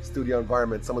non-studio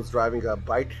environment. Someone's driving a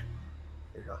bike.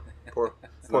 Poor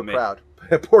crowd.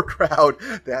 Poor crowd.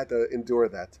 They had to endure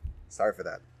that. Sorry for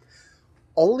that.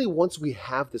 Only once we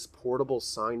have this portable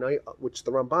Sinai, which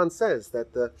the Ramban says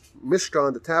that the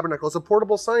Mishkan, the tabernacle, is a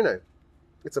portable Sinai.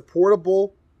 It's a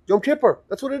portable Yom Kippur.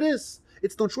 That's what it is.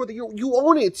 It's to ensure that you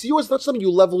own it. It's yours. It's not something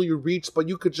you level, you reach, but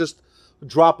you could just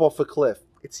drop off a cliff.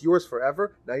 It's yours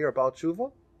forever. Now you're a Baal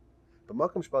Tshuva. But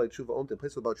Malkam Shbali Tshuva owned in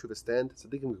place where Baal Tshuva stand.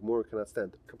 Tzaddikim and Gemara cannot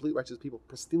stand. Complete righteous people,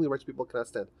 pristinely righteous people cannot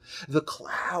stand. The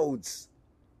clouds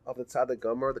of the Tzaddik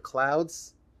Gomer, the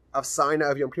clouds of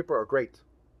Sinai of Yom Kippur are great.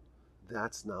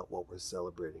 That's not what we're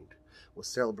celebrating. We're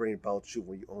celebrating Baal Tshuva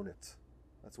when you own it.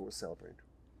 That's what we're celebrating.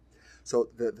 So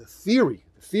the theory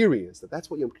is that's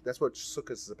what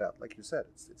Sukkos is about. Like you said,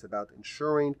 it's about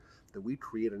ensuring that we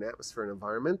create an atmosphere and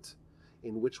environment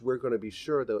in which we're going to be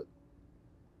sure that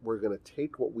we're going to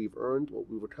take what we've earned, what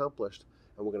we've accomplished,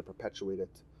 and we're going to perpetuate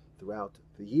it throughout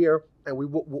the year. And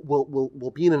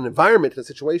we'll be in an environment, in a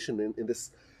situation,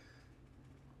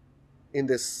 in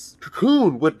this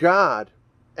cocoon with God.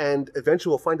 And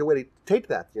eventually we'll find a way to take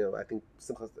that. I think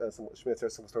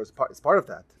Simchas Torah is part of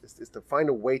that. Is to find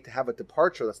a way to have a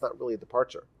departure that's not really a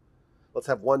departure. Let's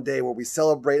have one day where we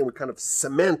celebrate and we kind of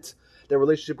cement their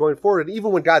relationship going forward. And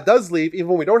even when God does leave, even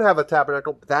when we don't have a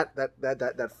tabernacle, that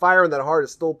fire in that heart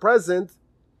is still present.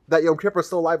 That Yom Kippur is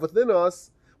still alive within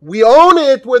us. We own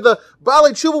it. We're the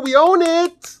Baalei Tshuva. We own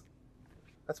it.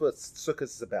 That's what Sukkot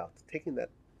is about. Taking that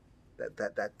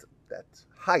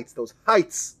heights,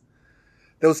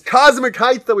 those cosmic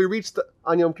heights that we reached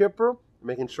on Yom Kippur,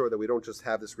 making sure that we don't just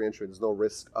have this reentry. There's no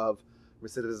risk of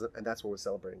recidivism, and that's what we're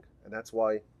celebrating. And that's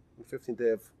why on the 15th day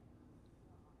of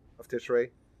Tishrei,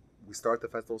 we start the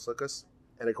festival of Sukkos,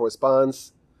 and it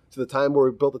corresponds to the time where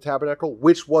we built the tabernacle,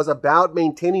 which was about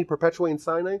maintaining, perpetuating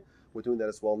Sinai. We're doing that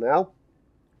as well now,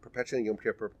 perpetuating Yom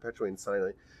Kippur, perpetuating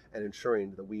Sinai, and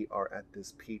ensuring that we are at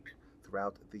this peak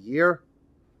throughout the year.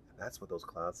 And that's what those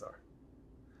clouds are.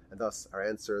 And thus,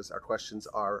 our questions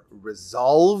are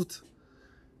resolved.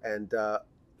 And the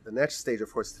next stage,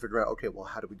 of course, is to figure out, okay, well,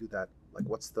 how do we do that? Like,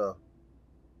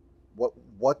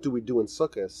 what do we do in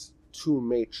Sukkos to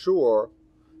make sure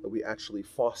that we actually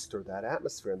foster that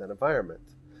atmosphere and that environment?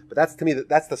 But that's, to me,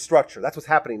 that's the structure. That's what's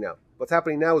happening now. What's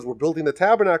happening now is we're building the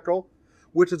tabernacle,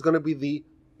 which is going to be the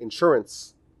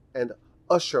insurance and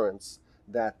assurance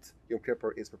that Yom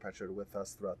Kippur is perpetuated with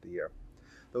us throughout the year.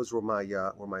 Those were my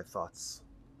thoughts.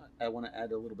 I want to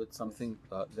add a little bit something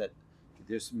that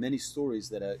there's many stories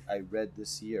that I read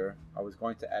this year. I was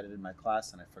going to add it in my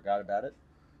class and I forgot about it.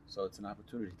 So it's an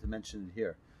opportunity to mention it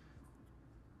here.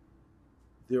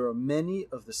 There are many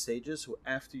of the sages who,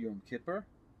 after Yom Kippur,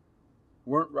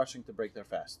 weren't rushing to break their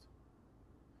fast.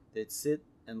 They'd sit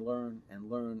and learn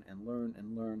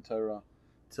Torah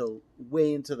till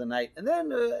way into the night. And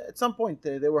then at some point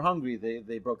they were hungry.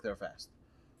 They broke their fast.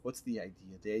 What's the idea?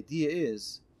 The idea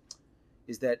is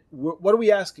that what are we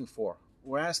asking for?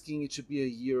 We're asking it should be a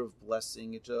year of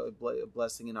blessing. It's a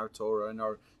blessing in our Torah, in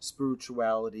our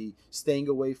spirituality, staying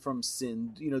away from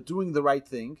sin, doing the right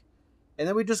thing. And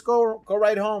then we just go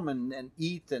right home and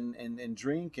eat and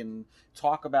drink and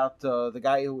talk about the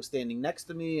guy who was standing next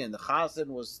to me, and the chazan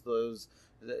was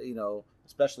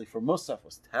especially for Musaf,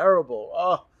 was terrible.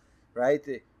 Oh, right?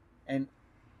 And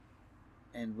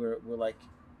we're like,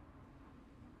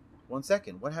 1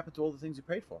 second, what happened to all the things you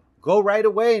prayed for? Go right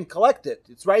away and collect it.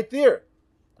 It's right there.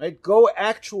 Right? Go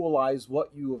actualize what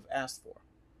you have asked for.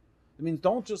 It means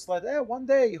don't just let, one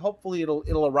day, hopefully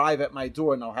it'll arrive at my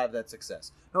door and I'll have that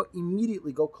success. No,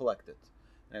 immediately go collect it.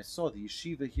 And I saw the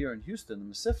yeshiva here in Houston, the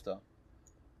Mesivta,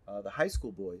 the high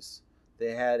school boys,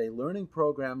 they had a learning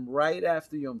program right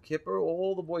after Yom Kippur.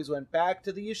 All the boys went back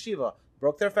to the yeshiva,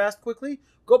 broke their fast quickly,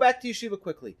 go back to yeshiva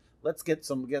quickly. Let's get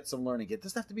some learning. It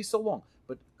doesn't have to be so long,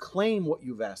 but claim what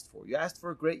you've asked for. You asked for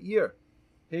a great year.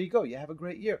 Here you go. You have a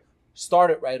great year.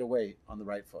 Start it right away on the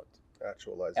right foot.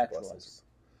 Actualize the blessings.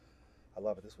 I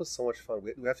love it. This was so much fun.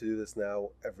 We have to do this now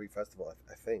every festival,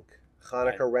 I think.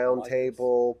 Hanukkah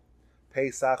Roundtable,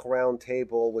 Pesach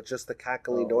Roundtable with just the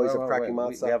cackling noise of cracking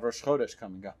matzah. We have Rosh Chodesh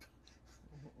coming up.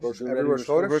 Do every ready Rosh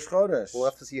Chodesh? Rosh Chodesh. We'll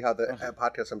have to see how the Okay.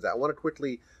 podcast comes out. I want to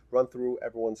quickly run through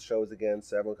everyone's shows again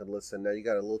so everyone can listen. Now you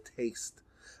got a little taste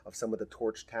of some of the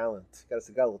Torch talent. You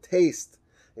got a little taste.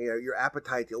 You know, your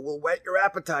appetite. We'll whet your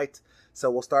appetite. So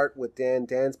we'll start with Dan.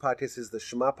 Dan's podcast is the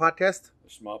Shema podcast. The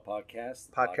Shema Podcast.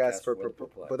 Podcast for the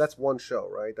perplexed. but that's one show,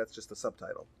 right? That's just the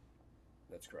subtitle.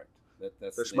 That's correct.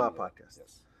 That's The name Shema of it. Podcast.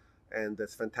 Yes. And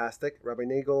that's fantastic. Rabbi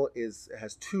Nagel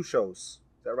has 2 shows.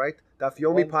 Is that right? Daf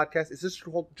Yomi One- podcast. Is this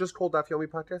just called Daf Yomi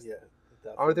podcast? Yeah.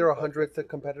 the Are there Daf Yomi 100 podcast.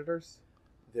 competitors?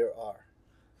 There are.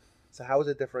 So how is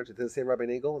it differentiated? Does it say Rabbi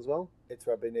Nagel as well? It's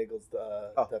Rabbi Nagel's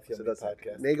Oh, Daf so Yomi that's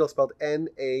podcast. Nagel spelled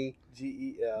Nagel,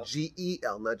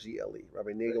 GEL. not GLE.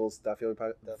 Rabbi Nagel's Daf Yomi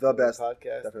podcast, Daf the Yomi best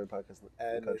podcast. Daf Yomi podcast in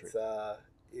And the country.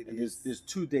 it And is there's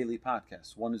 2 daily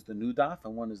podcasts. One is the new daf,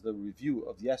 and one is the review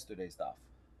of yesterday's daf.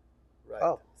 right.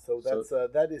 Oh. So that's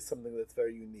that is something that's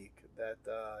very unique. That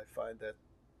I find that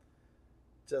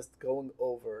just going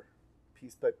over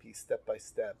piece by piece, step by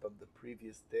step of the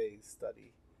previous day's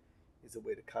study is a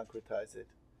way to concretize it.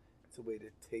 It's a way to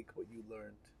take what you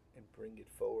learned and bring it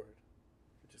forward,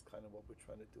 which is kind of what we're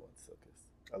trying to do on Sukkos.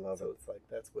 I love So it. it's like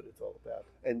that's what it's all about.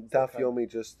 And so Daf kind of- Yomi,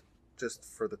 just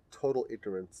for the total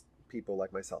ignorance people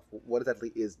like myself, what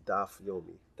exactly is Daf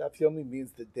Yomi? Daf Yomi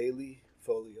means the daily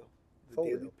folio, the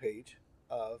Folio. daily page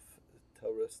of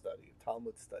Torah study,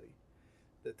 Talmud study.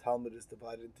 The Talmud is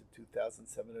divided into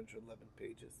 2,711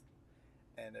 pages.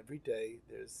 And every day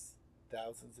there's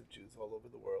thousands of Jews all over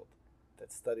the world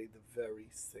that study the very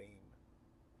same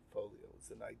folio. It's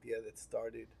an idea that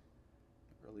started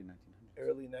Early 1900s.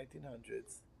 early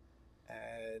 1900s,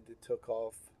 and it took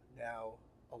off now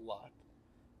a lot,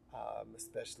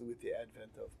 especially with the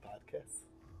advent of podcasts.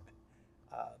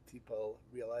 People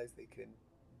realize they can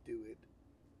do it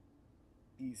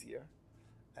easier,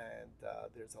 and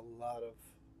there's a lot of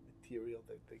material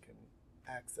that they can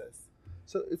access.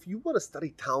 So if you want to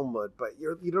study Talmud, but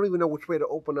you don't even know which way to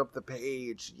open up the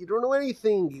page, you don't know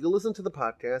anything, you can listen to the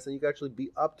podcast and you can actually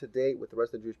be up to date with the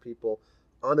rest of the Jewish people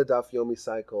on the Daf Yomi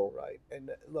cycle. Right.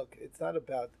 And look, it's not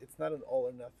an all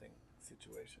or nothing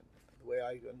situation. The way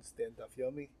I understand Daf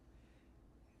Yomi,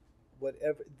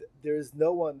 there is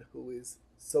no one who is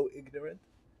so ignorant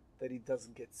that he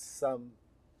doesn't get some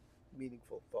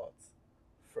meaningful thoughts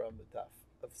from the daf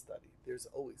of study. There's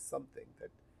always something that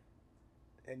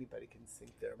anybody can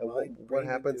sink their And mind. what brain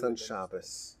happens into on and understand.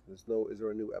 Shabbos? Is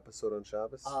there a new episode on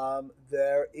Shabbos?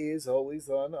 There is always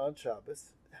on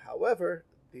Shabbos. However,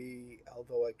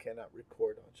 although I cannot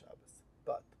record on Shabbos,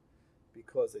 but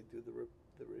because I do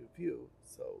the review,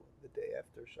 so the day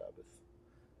after Shabbos,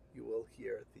 you will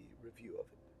hear the review of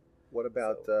it. What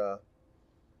about?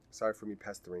 Sorry for me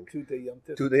pestering. To the Yom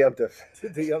Tif. To the Yom Tif. To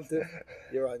the Yom Tif.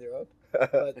 You're on your own.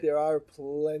 But there are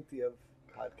plenty of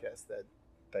podcasts that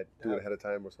do it ahead of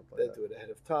time or something they like do it ahead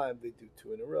of time. They do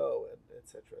 2 in a row, and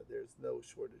etc. There's no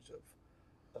shortage of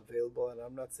available, and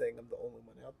I'm not saying I'm the only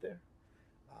one out there.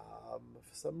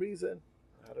 For some reason,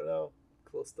 I don't know,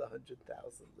 close to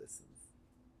 100,000 listens.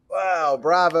 Wow!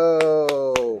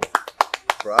 Bravo!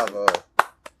 Bravo!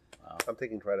 Wow. I'm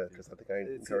taking credit because I think I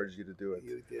It's- encouraged you to do it.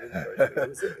 You did encourage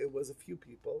me. It was a few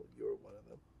people. You were one of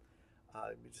them.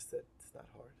 You just said it's not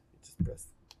hard. You just press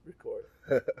record.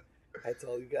 That's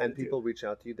all you got to And people reach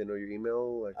out to you. They know your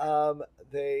email. Like,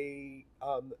 They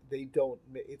don't.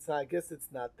 It's not. I guess it's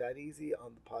not that easy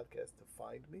on the podcast to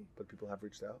find me. but people have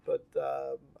reached out. But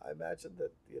I imagine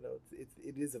that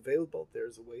it is available.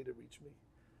 There's a way to reach me.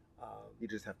 You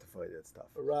just have to find that stuff.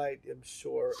 Right. I'm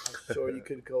sure you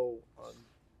could go on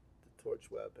the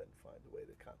Torch web and find a way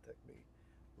to contact me.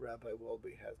 Rabbi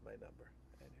Wolbe has my number,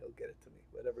 and he'll get it to me.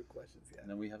 Whatever questions you have. And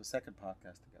then we have a second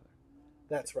podcast together.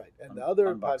 That's right. And the other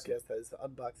Unboxing. podcast is the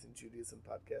Unboxing Judaism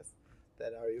podcast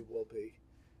that Ari Wolbe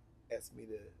asked me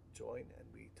to join, and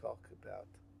we talk about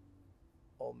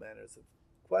all manners of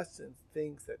questions,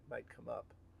 things that might come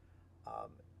up.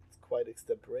 It's quite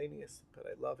extemporaneous, but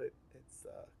I love it. It's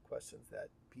questions that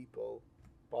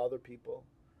bother people,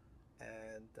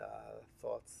 and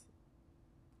thoughts,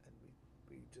 and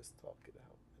we just talk it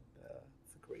out. And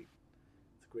it's a great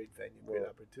venue, great Well,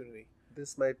 opportunity.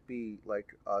 This might be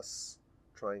like us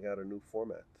trying out a new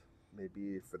format.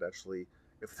 Maybe if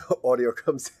the audio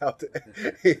comes out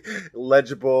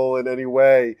legible in any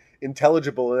way,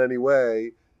 intelligible in any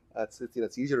way,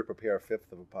 it's easier to prepare a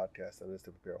fifth of a podcast than it is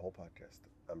to prepare a whole podcast,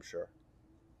 I'm sure.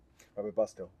 Rabbi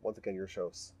Busto, once again, your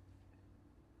shows.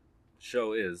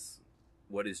 Show is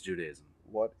What is Judaism?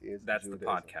 What is That's Judaism?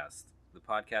 the podcast. The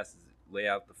podcast is lay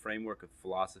out the framework of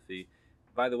philosophy.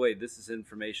 By the way, this is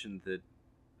information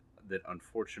that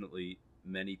unfortunately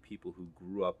many people who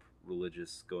grew up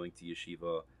religious going to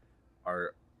yeshiva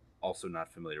are also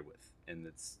not familiar with, and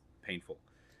it's painful.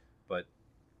 But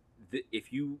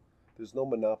if you, There's no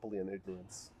monopoly on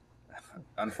ignorance.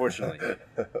 unfortunately,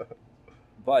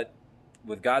 but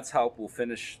with God's help, we'll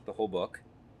finish the whole book.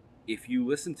 If you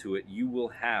listen to it, you will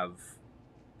have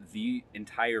the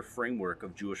entire framework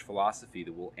of Jewish philosophy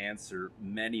that will answer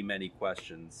many, many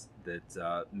questions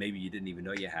that maybe you didn't even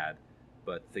know you had,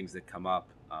 but things that come up.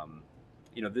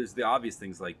 There's the obvious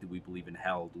things like, do we believe in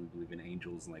hell? Do we believe in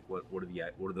angels? And like, what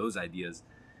are those ideas?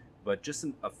 But just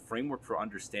a framework for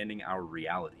understanding our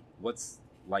reality. What's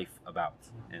life about?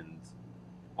 And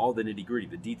all the nitty gritty,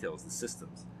 the details, the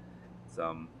systems.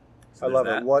 So I love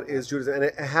it. What is Judaism? And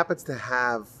it happens to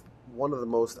have one of the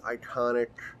most iconic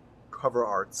cover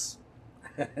arts.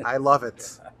 I love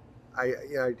it.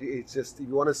 It's just, if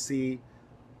you want to see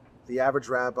the average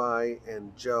rabbi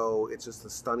and Joe, it's just a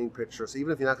stunning picture. So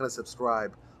even if you're not going to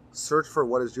subscribe, search for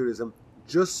What is Judaism,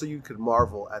 just so you could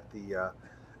marvel at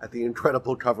the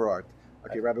incredible cover art.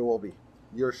 Okay, Rabbi Wolbe,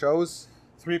 your shows?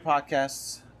 3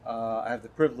 podcasts. I have the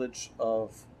privilege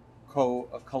of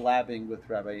collabing with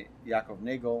Rabbi Yaakov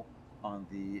Nagel on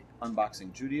the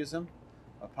Unboxing Judaism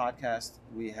podcast.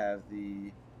 We have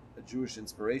the Jewish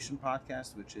Inspiration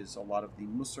podcast, which is a lot of the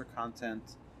Musar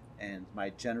content and my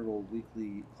general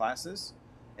weekly classes.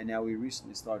 And now we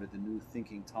recently started the new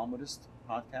Thinking Talmudist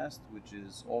podcast, which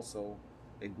is also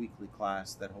a weekly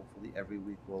class that hopefully every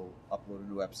week we'll upload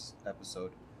a new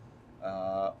episode.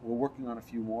 We're working on a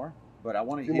few more, but I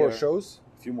want to hear... more shows?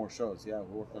 A few more shows, yeah.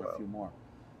 We're working on a few more.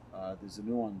 There's a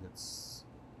new one that's...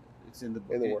 It's in the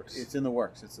works. It's in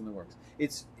the works.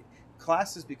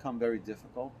 Classes become very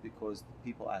difficult because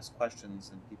people ask questions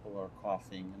and people are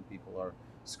coughing and people are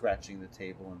scratching the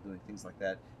table and doing things like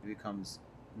that. It becomes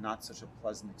not such a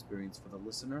pleasant experience for the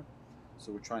listener.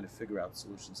 So we're trying to figure out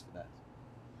solutions for that.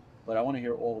 But I want to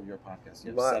hear all of your podcasts.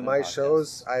 You have my podcasts.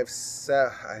 shows, I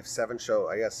have 7 shows.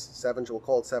 I guess 7. We'll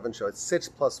call it 7 shows. It's 6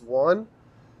 plus 1.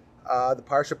 The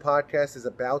Parsha podcast is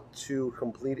about to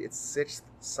complete its 6th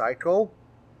cycle.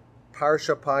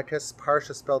 Parsha podcast,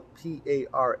 Parsha spelled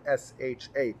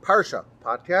Parsha, Parsha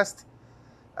podcast.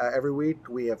 Every week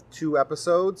we have 2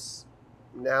 episodes.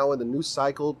 Now in the new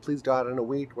cycle, please God, in a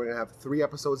week we're going to have 3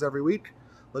 episodes every week.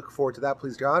 Look forward to that,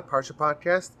 please God. Parsha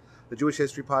podcast, the Jewish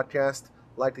History podcast,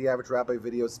 like the Average Rabbi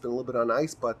video. It's been a little bit on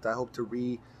ice, but I hope to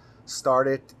restart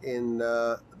it in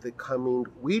the coming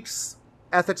weeks.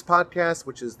 Ethics podcast,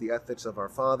 which is the ethics of our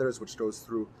fathers, which goes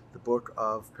through the book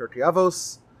of Pirkei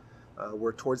Avos.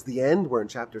 We're towards the end. We're in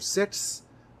chapter 6.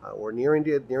 We're nearing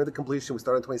the completion. We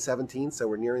started in 2017, so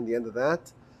we're nearing the end of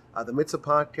that. The Mitzvah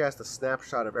podcast, a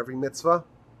snapshot of every mitzvah,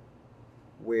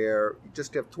 where you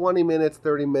just have 20 minutes,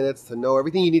 30 minutes to know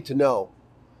everything you need to know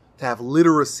to have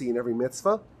literacy in every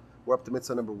mitzvah. We're up to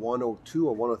mitzvah number 102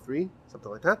 or 103, something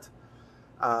like that.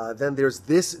 Then there's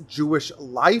This Jewish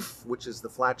Life, which is the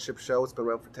flagship show. It's been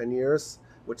around for 10 years,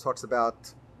 which talks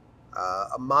about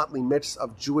a motley mix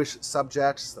of Jewish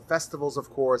subjects, the festivals, of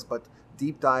course, but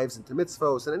deep dives into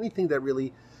mitzvos and anything that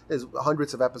really is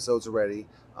hundreds of episodes already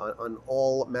on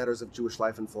all matters of Jewish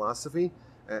life and philosophy.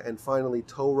 And finally,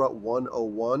 Torah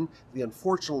 101, the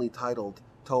unfortunately titled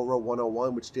Torah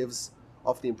 101, which gives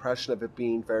off the impression of it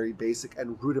being very basic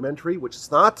and rudimentary, which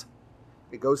it's not.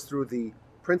 It goes through the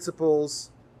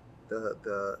principles,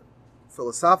 the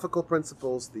philosophical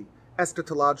principles, the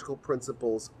eschatological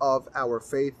principles of our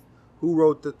faith. Who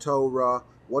wrote the Torah?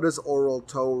 What is oral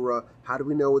Torah? How do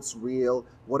we know it's real?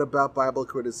 What about Bible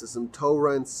criticism?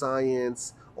 Torah and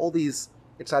science? All these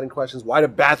exciting questions. Why do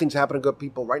bad things happen to good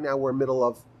people? Right now we're in the middle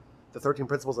of the 13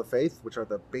 principles of faith, which are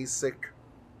the basic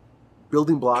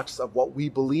building blocks of what we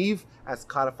believe as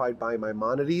codified by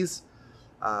Maimonides.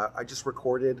 I just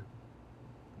recorded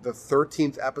the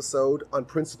 13th episode on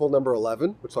principle number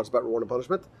 11, which talks about reward and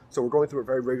punishment. So we're going through it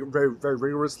very, very, very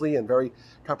rigorously and very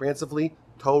comprehensively.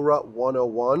 Torah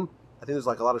 101. I think there's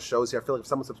like a lot of shows here. I feel like if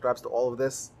someone subscribes to all of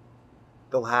this,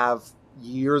 they'll have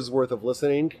years worth of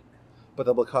listening, but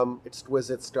they'll become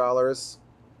exquisite scholars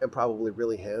and probably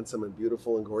really handsome and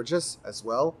beautiful and gorgeous as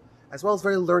well as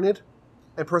very learned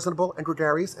and personable and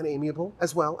gregarious and amiable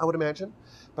as well, I would imagine.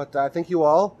 But thank you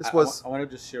all. I want to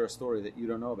just share a story that you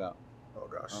don't know about. Oh,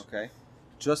 gosh. Okay.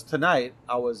 Just tonight,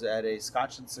 I was at a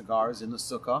Scotch and Cigars in the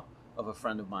Sukkah of a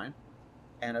friend of mine,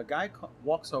 and a guy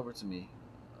walks over to me,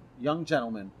 a young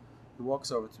gentleman who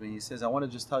walks over to me. He says, I want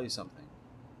to just tell you something.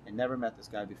 I never met this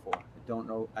guy before.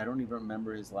 I don't even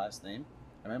remember his last name.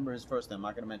 I remember his first name. I'm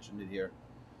not going to mention it here.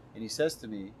 And he says to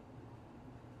me,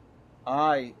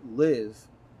 I live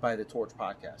by the Torch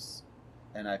podcasts.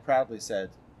 And I proudly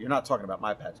said, you're not talking about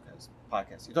my podcast.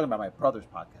 You're talking about my brother's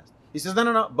podcast. He says,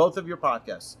 no, both of your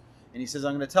podcasts. And he says,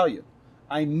 I'm going to tell you,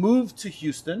 I moved to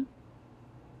Houston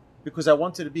because I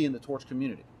wanted to be in the Torch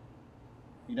community.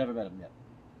 You never met him yet.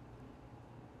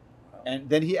 Wow. And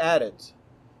then he added,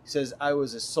 he says, I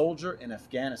was a soldier in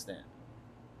Afghanistan.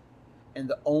 And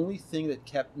the only thing that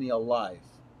kept me alive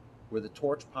were the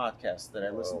Torch podcasts that I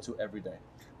listened to every day.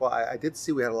 Well, I did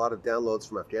see we had a lot of downloads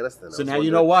from Afghanistan. So now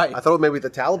you know why. I thought maybe the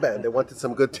Taliban. They wanted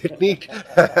some good technique.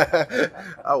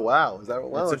 Oh, wow. Is that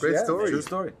wow? That's a great story. True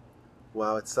story.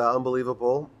 Wow, it's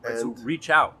unbelievable. Right, so And reach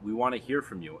out. We want to hear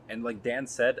from you. And like Dan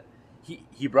said,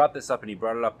 he brought this up, and he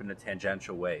brought it up in a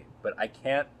tangential way. But I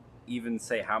can't even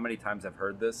say how many times I've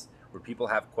heard this, where people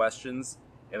have questions,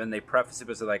 and then they preface it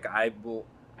with like, I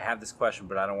have this question,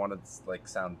 but I don't want to like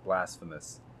sound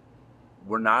blasphemous.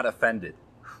 We're not offended.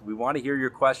 We want to hear your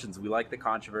questions. We like the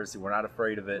controversy. We're not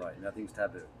afraid of it. Right, nothing's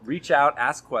taboo. Reach out,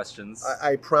 ask questions.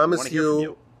 I We promise wanna hear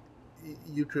from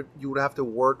you would have to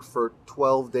work for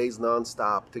 12 days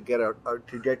nonstop to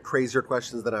get crazier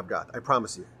questions than I've got. I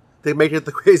promise you. They make it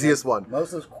the craziest one.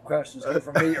 Most of those questions come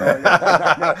from me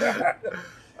earlier.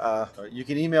 You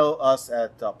can email us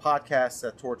at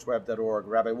podcasts@torchweb.org,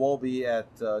 Rabbi Wolbe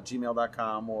at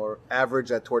gmail.com, or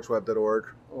Average@torchweb.org.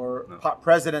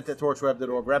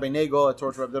 president@torchweb.org, Rabbi Nagel at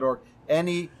torchweb.org.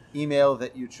 Any email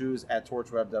that you choose at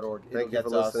torchweb.org. Thank you for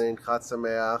listening. Chag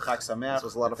Sameach. Chag Sameach. This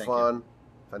was a lot of Thank you. fun.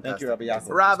 Fantastic. Thank you, Rabbi Yaakov.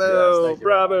 Bravo! Yes, thank you.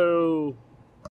 Bravo!